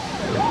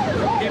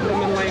 Keep him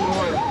in lane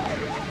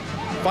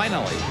 1.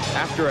 Finally,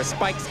 after a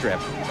spike strip,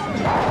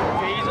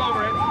 Okay, he's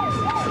over it.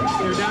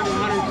 You're down to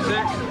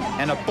 106.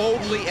 and a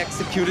boldly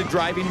executed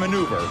driving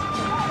maneuver,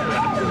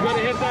 He's going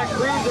to hit that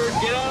cruiser.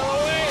 Get out of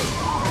the way.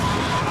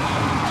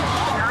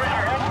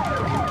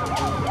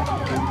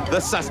 the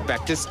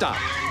suspect is stopped.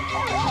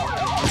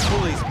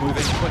 Police move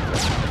in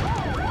quickly.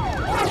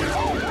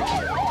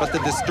 But the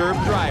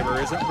disturbed driver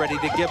isn't ready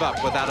to give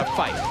up without a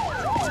fight.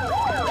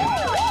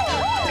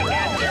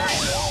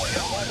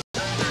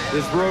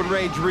 Is road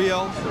rage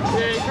real?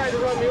 Yeah, he tried to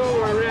run me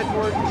over. I ran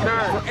towards the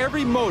car. For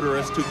every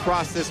motorist who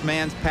crossed this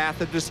man's path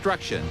of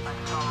destruction,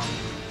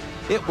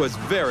 it was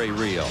very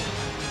real.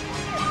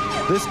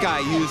 This guy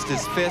used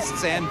his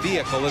fists and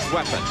vehicle as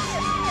weapons.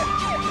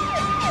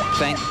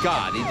 Thank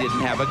God he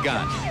didn't have a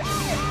gun.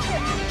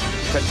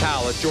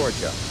 Catala,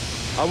 Georgia.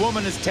 A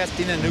woman is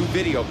testing a new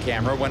video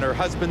camera when her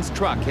husband's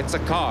truck hits a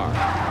car.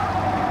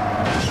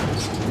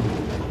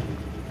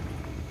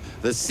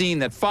 The scene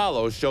that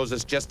follows shows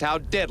us just how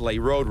deadly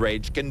road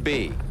rage can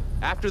be.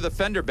 After the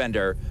fender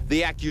bender,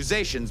 the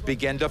accusations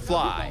begin to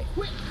fly.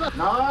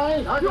 No, I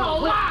ain't. You're a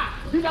lie.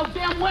 You know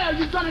damn well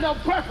you done it on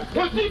purpose.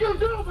 What you gonna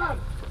do about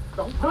it?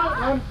 Don't do it,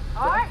 man.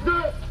 Don't do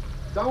it.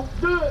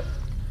 Don't do it.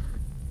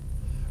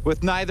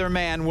 With neither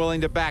man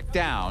willing to back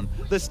down,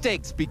 the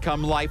stakes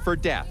become life or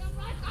death.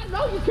 I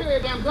know you carry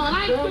a damn gun.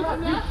 I ain't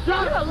shooting that.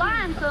 You're a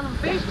lying son of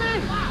a bitch,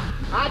 man.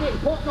 I didn't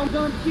point no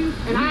gun at you,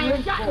 and I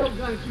ain't got no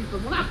gun at you.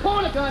 But when I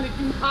point a gun at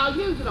you, I'll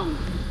use it on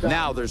you.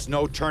 Now there's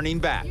no turning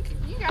back.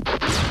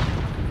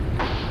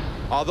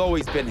 Although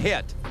he's been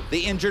hit,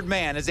 the injured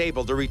man is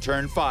able to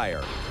return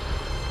fire.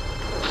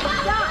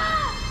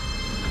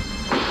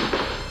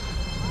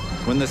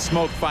 When the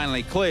smoke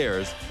finally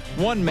clears,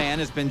 one man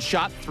has been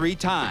shot 3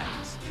 times.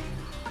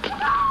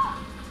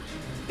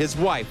 His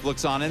wife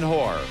looks on in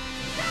horror.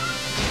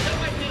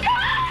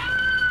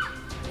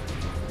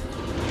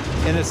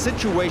 In a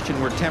situation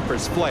where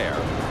tempers flare,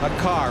 a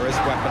car is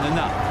weapon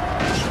enough.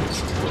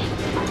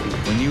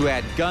 When you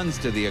add guns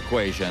to the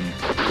equation,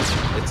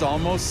 it's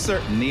almost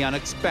certain the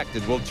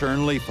unexpected will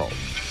turn lethal.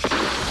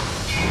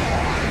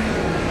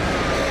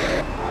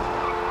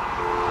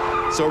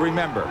 So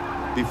remember,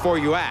 before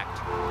you act,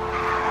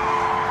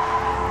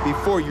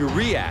 before you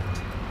react,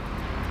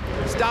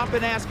 stop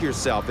and ask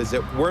yourself, is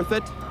it worth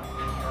it?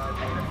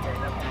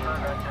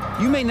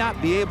 You may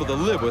not be able to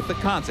live with the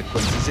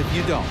consequences if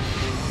you don't.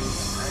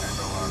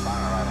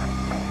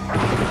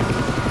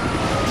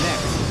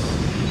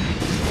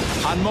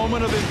 Next, on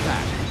moment of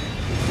impact,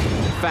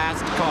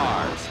 fast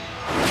cars,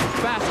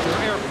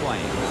 faster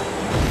airplanes.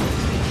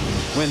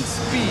 When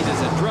speed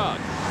is a drug,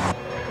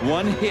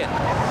 one hit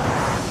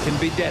can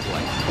be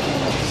deadly.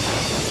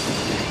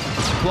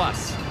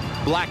 Plus,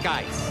 black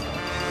ice,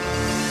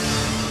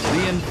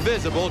 the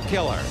invisible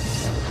killer.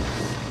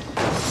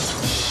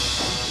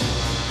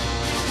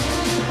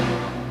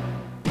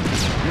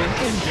 When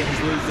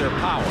engines lose their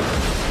power,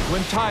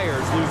 when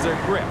tires lose their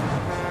grip,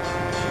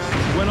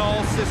 when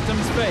all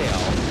systems fail,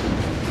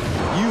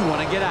 you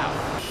want to get out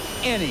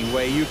any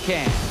way you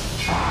can.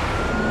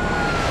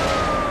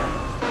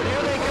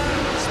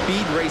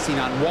 Speed racing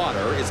on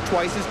water is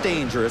twice as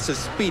dangerous as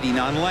speeding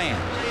on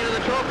land.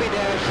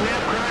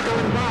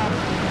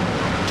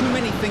 Too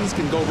many things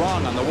can go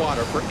wrong on the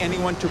water for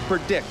anyone to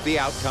predict the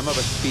outcome of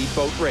a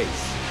speedboat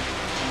race.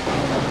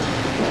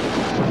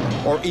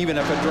 Or even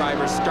if a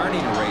driver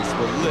starting a race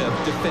will live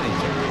to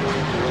finish it.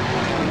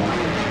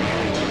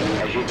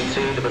 As you you can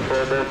see, the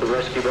patrol boat, the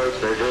rescue boats,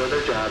 they're doing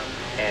their job.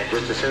 And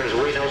just as soon as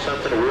we know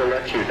something, we'll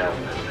let you know.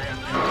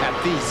 At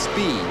these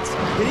speeds,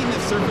 hitting the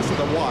surface of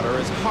the water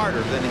is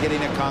harder than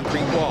hitting a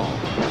concrete wall.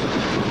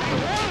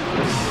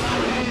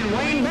 And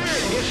Wayne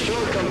Barrett gets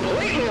thrown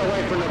completely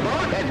away from the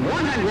boat at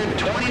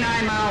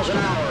 129 miles an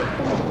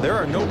hour. There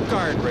are no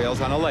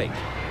guardrails on a lake,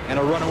 and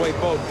a runaway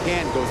boat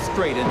can go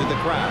straight into the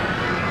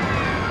crowd.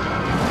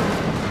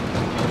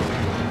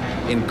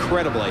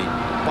 Incredibly,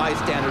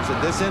 bystanders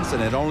at this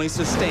incident only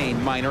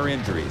sustained minor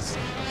injuries.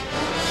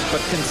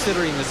 But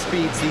considering the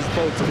speeds these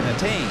boats can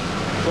attain,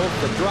 both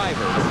the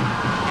drivers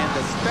and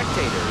the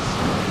spectators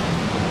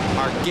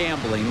are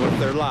gambling with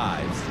their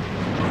lives.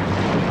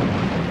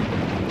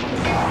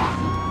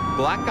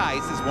 Black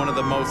ice is one of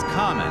the most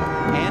common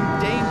and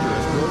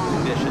dangerous road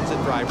conditions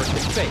a driver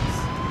can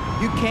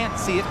face. You can't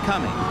see it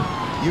coming.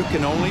 You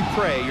can only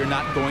pray you're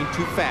not going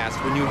too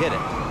fast when you hit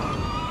it.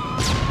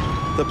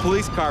 The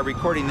police car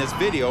recording this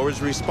video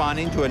is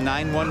responding to a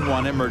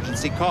 911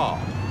 emergency call.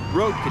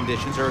 Road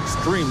conditions are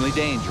extremely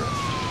dangerous.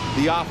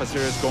 The officer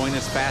is going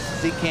as fast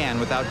as he can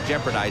without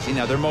jeopardizing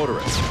other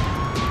motorists.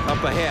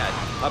 Up ahead,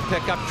 a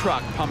pickup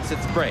truck pumps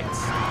its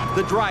brakes.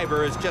 The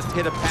driver has just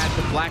hit a patch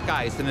of black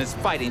ice and is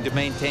fighting to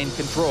maintain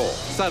control.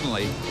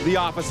 Suddenly, the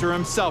officer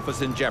himself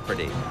is in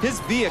jeopardy. His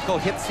vehicle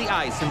hits the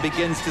ice and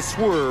begins to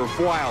swerve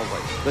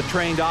wildly. The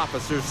trained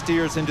officer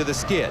steers into the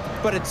skid,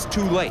 but it's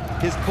too late.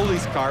 His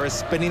police car is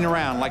spinning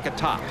around like a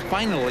top.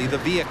 Finally, the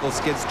vehicle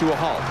skids to a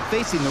halt,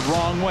 facing the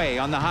wrong way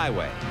on the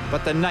highway.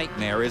 But the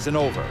nightmare isn't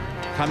over.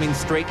 Coming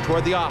straight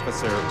toward the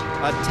officer,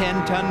 a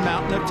 10-ton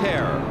mountain of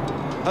terror.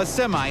 A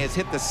semi has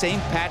hit the same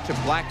patch of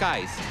black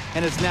ice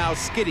and is now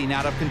skidding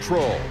out of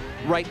control,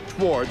 right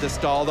toward the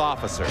stalled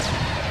officer.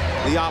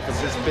 The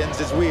officer spins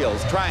his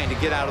wheels, trying to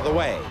get out of the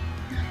way.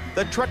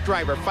 The truck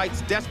driver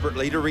fights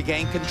desperately to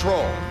regain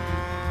control.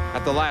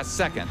 At the last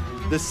second,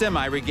 the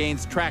semi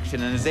regains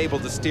traction and is able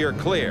to steer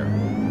clear.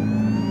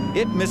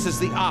 It misses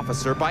the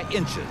officer by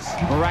inches.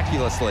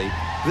 Miraculously,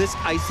 this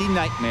icy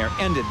nightmare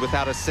ended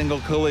without a single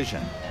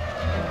collision.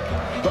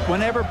 But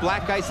whenever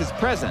black ice is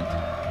present,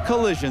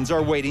 collisions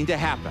are waiting to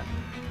happen.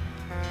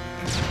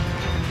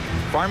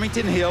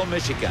 Farmington Hill,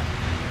 Michigan.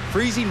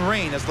 Freezing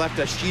rain has left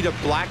a sheet of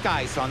black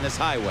ice on this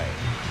highway.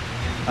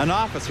 An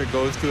officer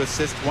goes to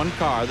assist one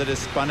car that has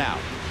spun out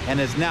and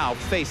is now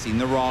facing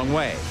the wrong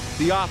way.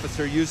 The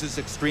officer uses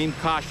extreme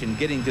caution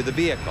getting to the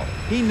vehicle.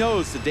 He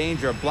knows the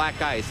danger of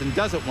black ice and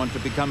doesn't want to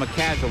become a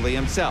casualty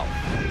himself.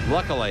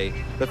 Luckily,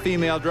 the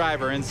female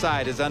driver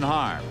inside is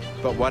unharmed.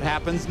 But what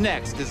happens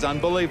next is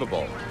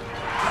unbelievable.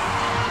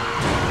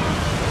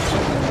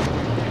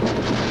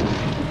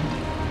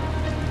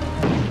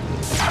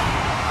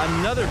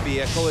 Another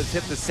vehicle has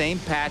hit the same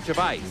patch of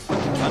ice.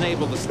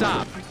 Unable to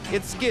stop,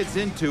 it skids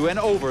into and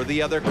over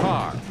the other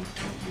car.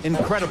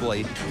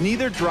 Incredibly,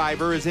 neither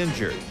driver is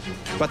injured,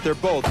 but they're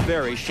both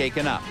very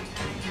shaken up.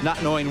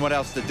 Not knowing what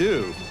else to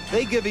do,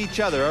 they give each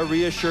other a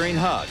reassuring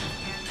hug,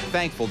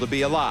 thankful to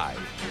be alive.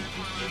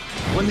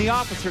 When the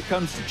officer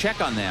comes to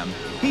check on them,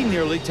 he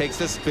nearly takes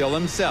a spill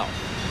himself.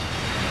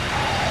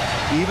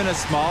 Even a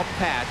small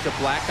patch of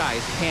black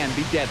ice can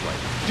be deadly.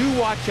 Do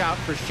watch out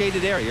for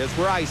shaded areas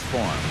where ice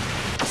forms.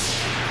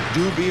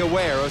 Do be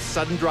aware of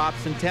sudden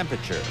drops in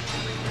temperature.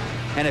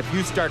 And if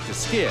you start to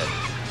skid,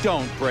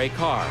 don't brake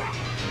hard.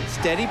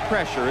 Steady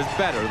pressure is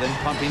better than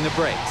pumping the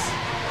brakes.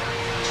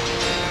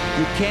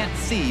 You can't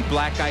see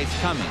black ice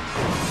coming,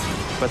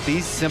 but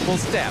these simple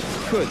steps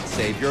could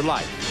save your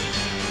life.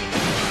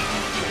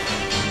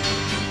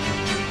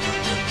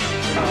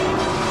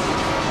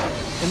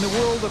 In the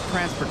world of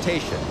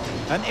transportation,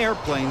 an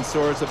airplane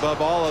soars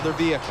above all other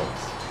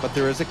vehicles, but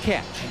there is a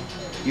catch.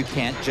 You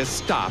can't just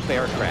stop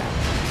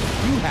aircraft.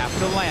 You have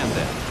to land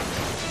them.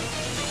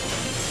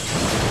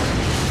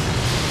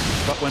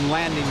 But when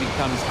landing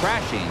becomes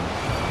crashing,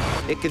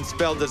 it can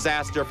spell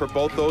disaster for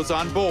both those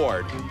on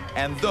board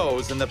and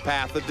those in the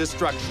path of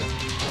destruction.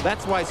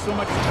 That's why so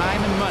much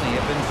time and money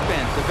have been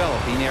spent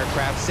developing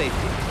aircraft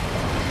safety.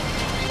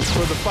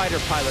 For the fighter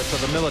pilots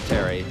of the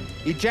military,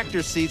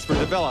 ejector seats were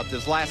developed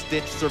as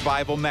last-ditch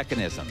survival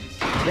mechanisms.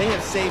 They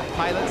have saved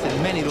pilots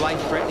in many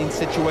life-threatening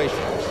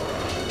situations.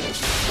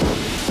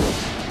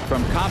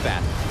 From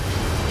combat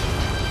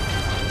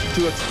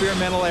to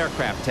experimental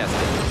aircraft testing,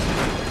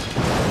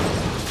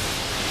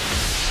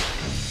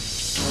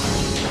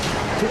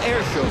 to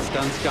air show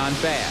stunts gone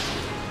bad.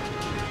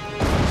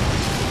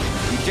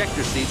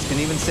 Ejector seats can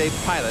even save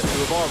pilots who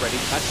have already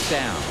touched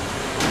down.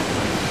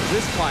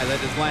 This pilot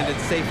has landed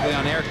safely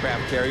on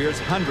aircraft carriers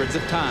hundreds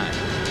of times,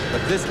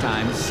 but this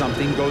time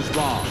something goes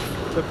wrong.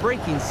 The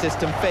braking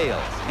system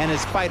fails, and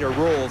his fighter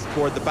rolls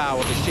toward the bow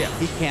of the ship.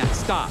 He can't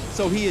stop,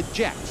 so he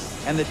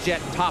ejects, and the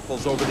jet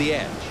topples over the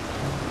edge.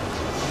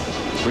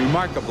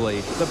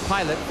 Remarkably, the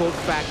pilot floats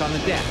back on the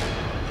deck,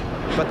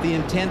 but the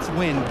intense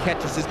wind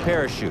catches his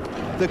parachute.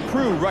 The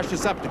crew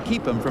rushes up to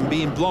keep him from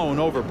being blown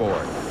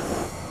overboard.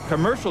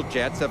 Commercial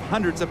jets have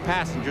hundreds of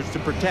passengers to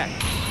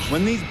protect.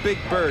 When these big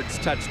birds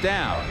touch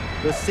down,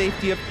 the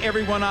safety of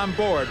everyone on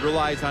board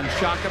relies on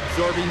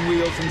shock-absorbing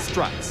wheels and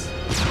struts.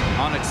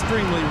 On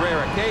extremely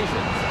rare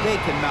occasions, they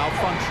can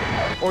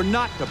malfunction or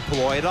not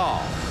deploy at all.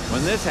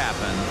 When this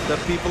happens, the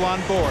people on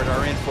board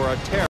are in for a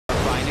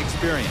terrifying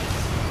experience.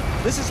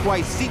 This is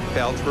why seat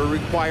belts were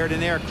required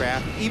in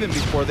aircraft even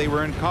before they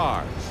were in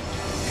cars.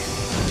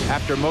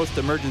 After most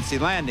emergency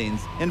landings,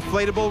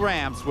 inflatable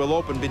ramps will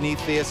open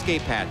beneath the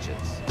escape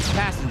hatches.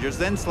 Passengers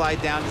then slide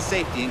down to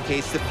safety in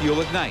case the fuel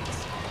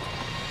ignites,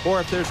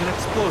 or if there's an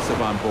explosive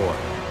on board.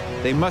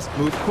 They must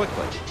move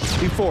quickly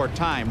before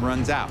time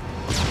runs out.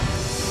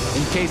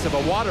 In case of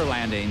a water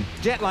landing,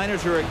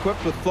 jetliners are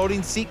equipped with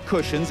floating seat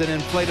cushions and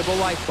inflatable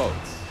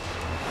lifeboats.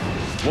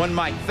 One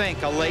might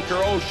think a lake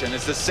or ocean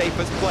is the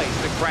safest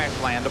place to crash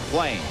land a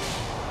plane.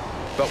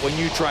 But when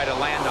you try to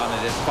land on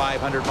it at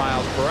 500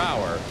 miles per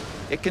hour,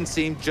 it can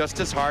seem just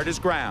as hard as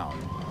ground.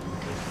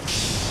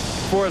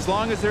 For as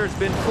long as there's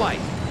been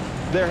flight,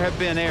 there have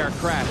been air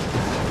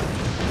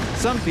crashes.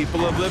 Some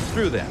people have lived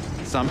through them,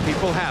 some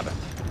people haven't,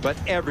 but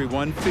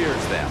everyone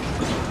fears them.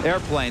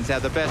 Airplanes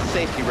have the best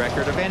safety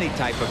record of any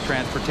type of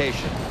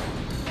transportation.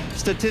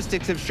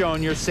 Statistics have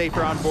shown you're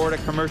safer on board a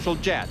commercial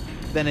jet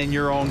than in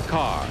your own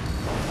car.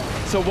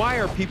 So why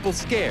are people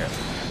scared?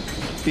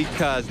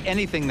 Because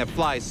anything that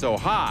flies so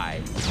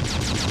high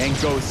and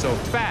goes so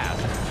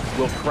fast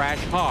will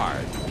crash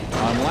hard,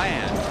 on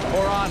land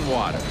or on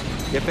water,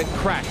 if it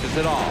crashes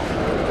at all.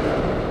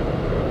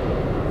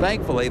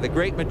 Thankfully, the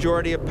great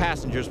majority of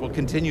passengers will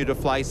continue to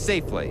fly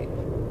safely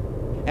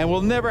and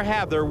will never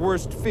have their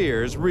worst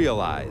fears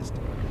realized.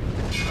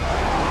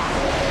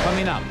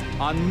 Coming up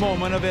on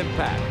Moment of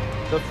Impact,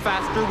 the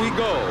faster we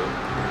go,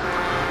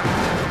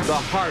 the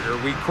harder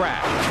we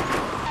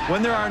crash.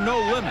 When there are no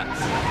limits,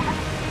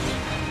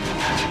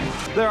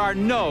 there are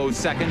no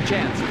second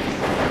chances,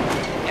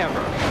 ever.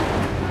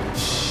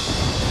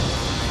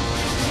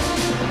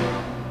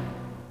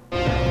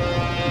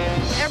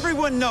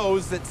 Everyone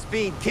knows that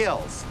speed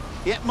kills,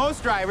 yet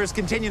most drivers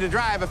continue to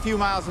drive a few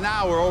miles an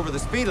hour over the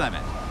speed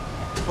limit.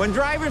 When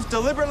drivers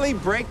deliberately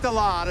break the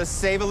law to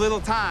save a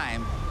little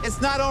time,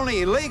 it's not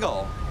only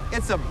illegal,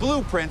 it's a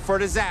blueprint for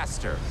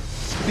disaster.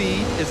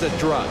 Speed is a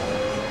drug.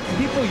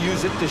 People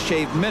use it to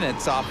shave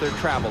minutes off their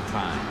travel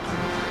time.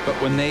 But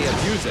when they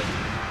abuse it,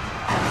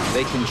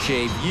 they can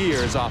shave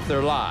years off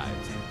their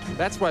lives.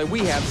 That's why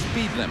we have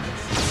speed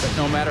limits. But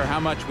no matter how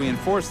much we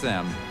enforce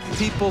them,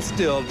 people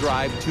still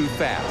drive too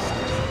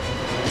fast.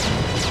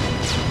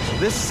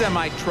 This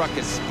semi-truck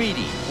is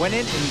speedy when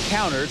it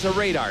encounters a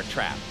radar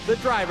trap. The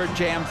driver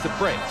jams the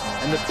brakes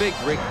and the big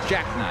rig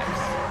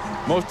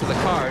jackknifes. Most of the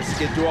cars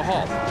skid to a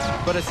halt,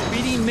 but a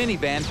speeding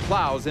minivan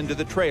plows into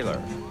the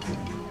trailer.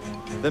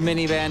 The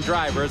minivan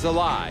driver is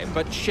alive,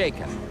 but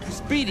shaken.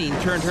 Speeding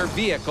turned her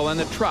vehicle and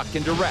the truck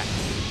into wrecks.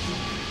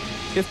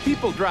 If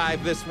people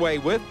drive this way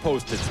with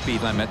posted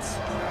speed limits,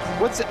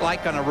 what's it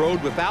like on a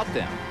road without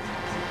them?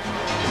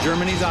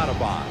 Germany's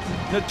Autobahn,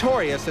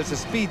 notorious as a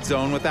speed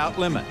zone without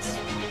limits.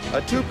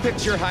 A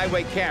two-picture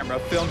highway camera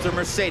films a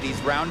Mercedes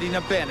rounding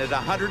a bend at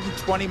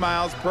 120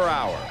 miles per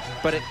hour,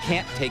 but it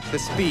can't take the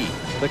speed.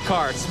 The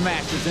car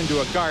smashes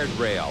into a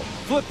guardrail,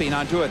 flipping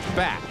onto its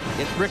back.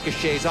 It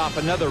ricochets off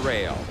another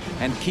rail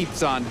and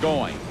keeps on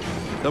going.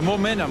 The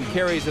momentum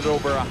carries it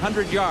over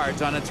 100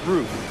 yards on its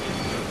roof.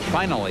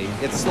 Finally,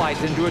 it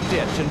slides into a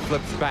ditch and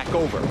flips back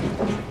over.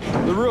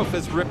 The roof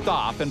is ripped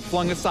off and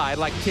flung aside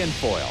like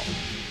tinfoil.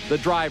 The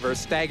driver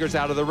staggers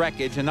out of the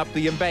wreckage and up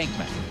the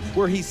embankment,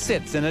 where he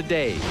sits in a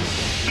daze.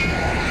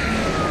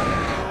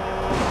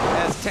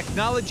 As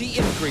technology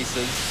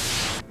increases,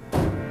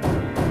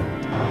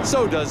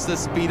 so does the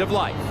speed of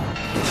life.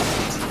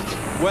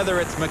 Whether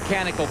it's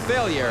mechanical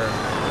failure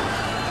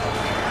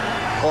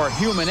or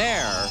human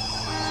error,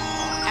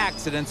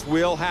 accidents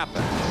will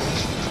happen.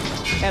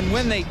 And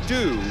when they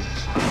do,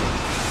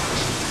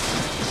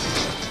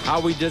 how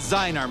we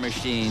design our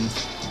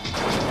machines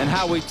and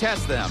how we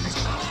test them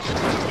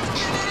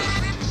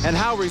and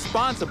how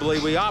responsibly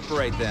we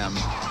operate them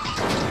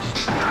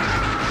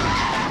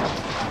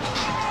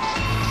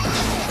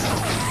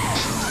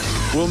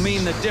will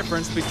mean the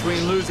difference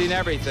between losing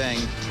everything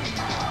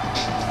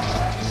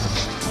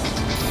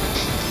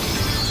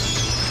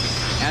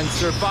and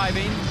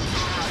surviving,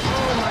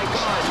 oh my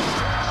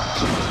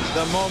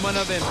God, the moment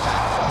of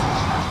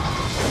impact.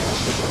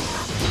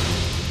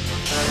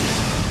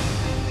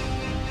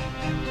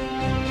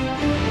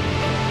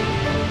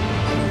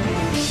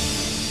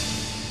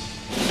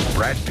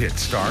 Brad Pitt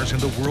stars in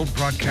the world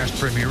broadcast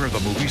premiere of the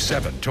movie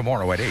 7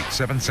 tomorrow at 8,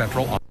 7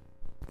 Central on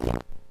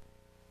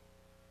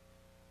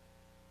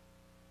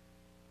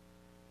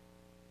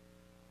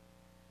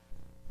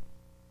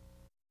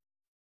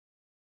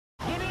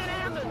Give me an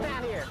ambulance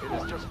down here. It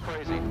is just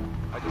crazy.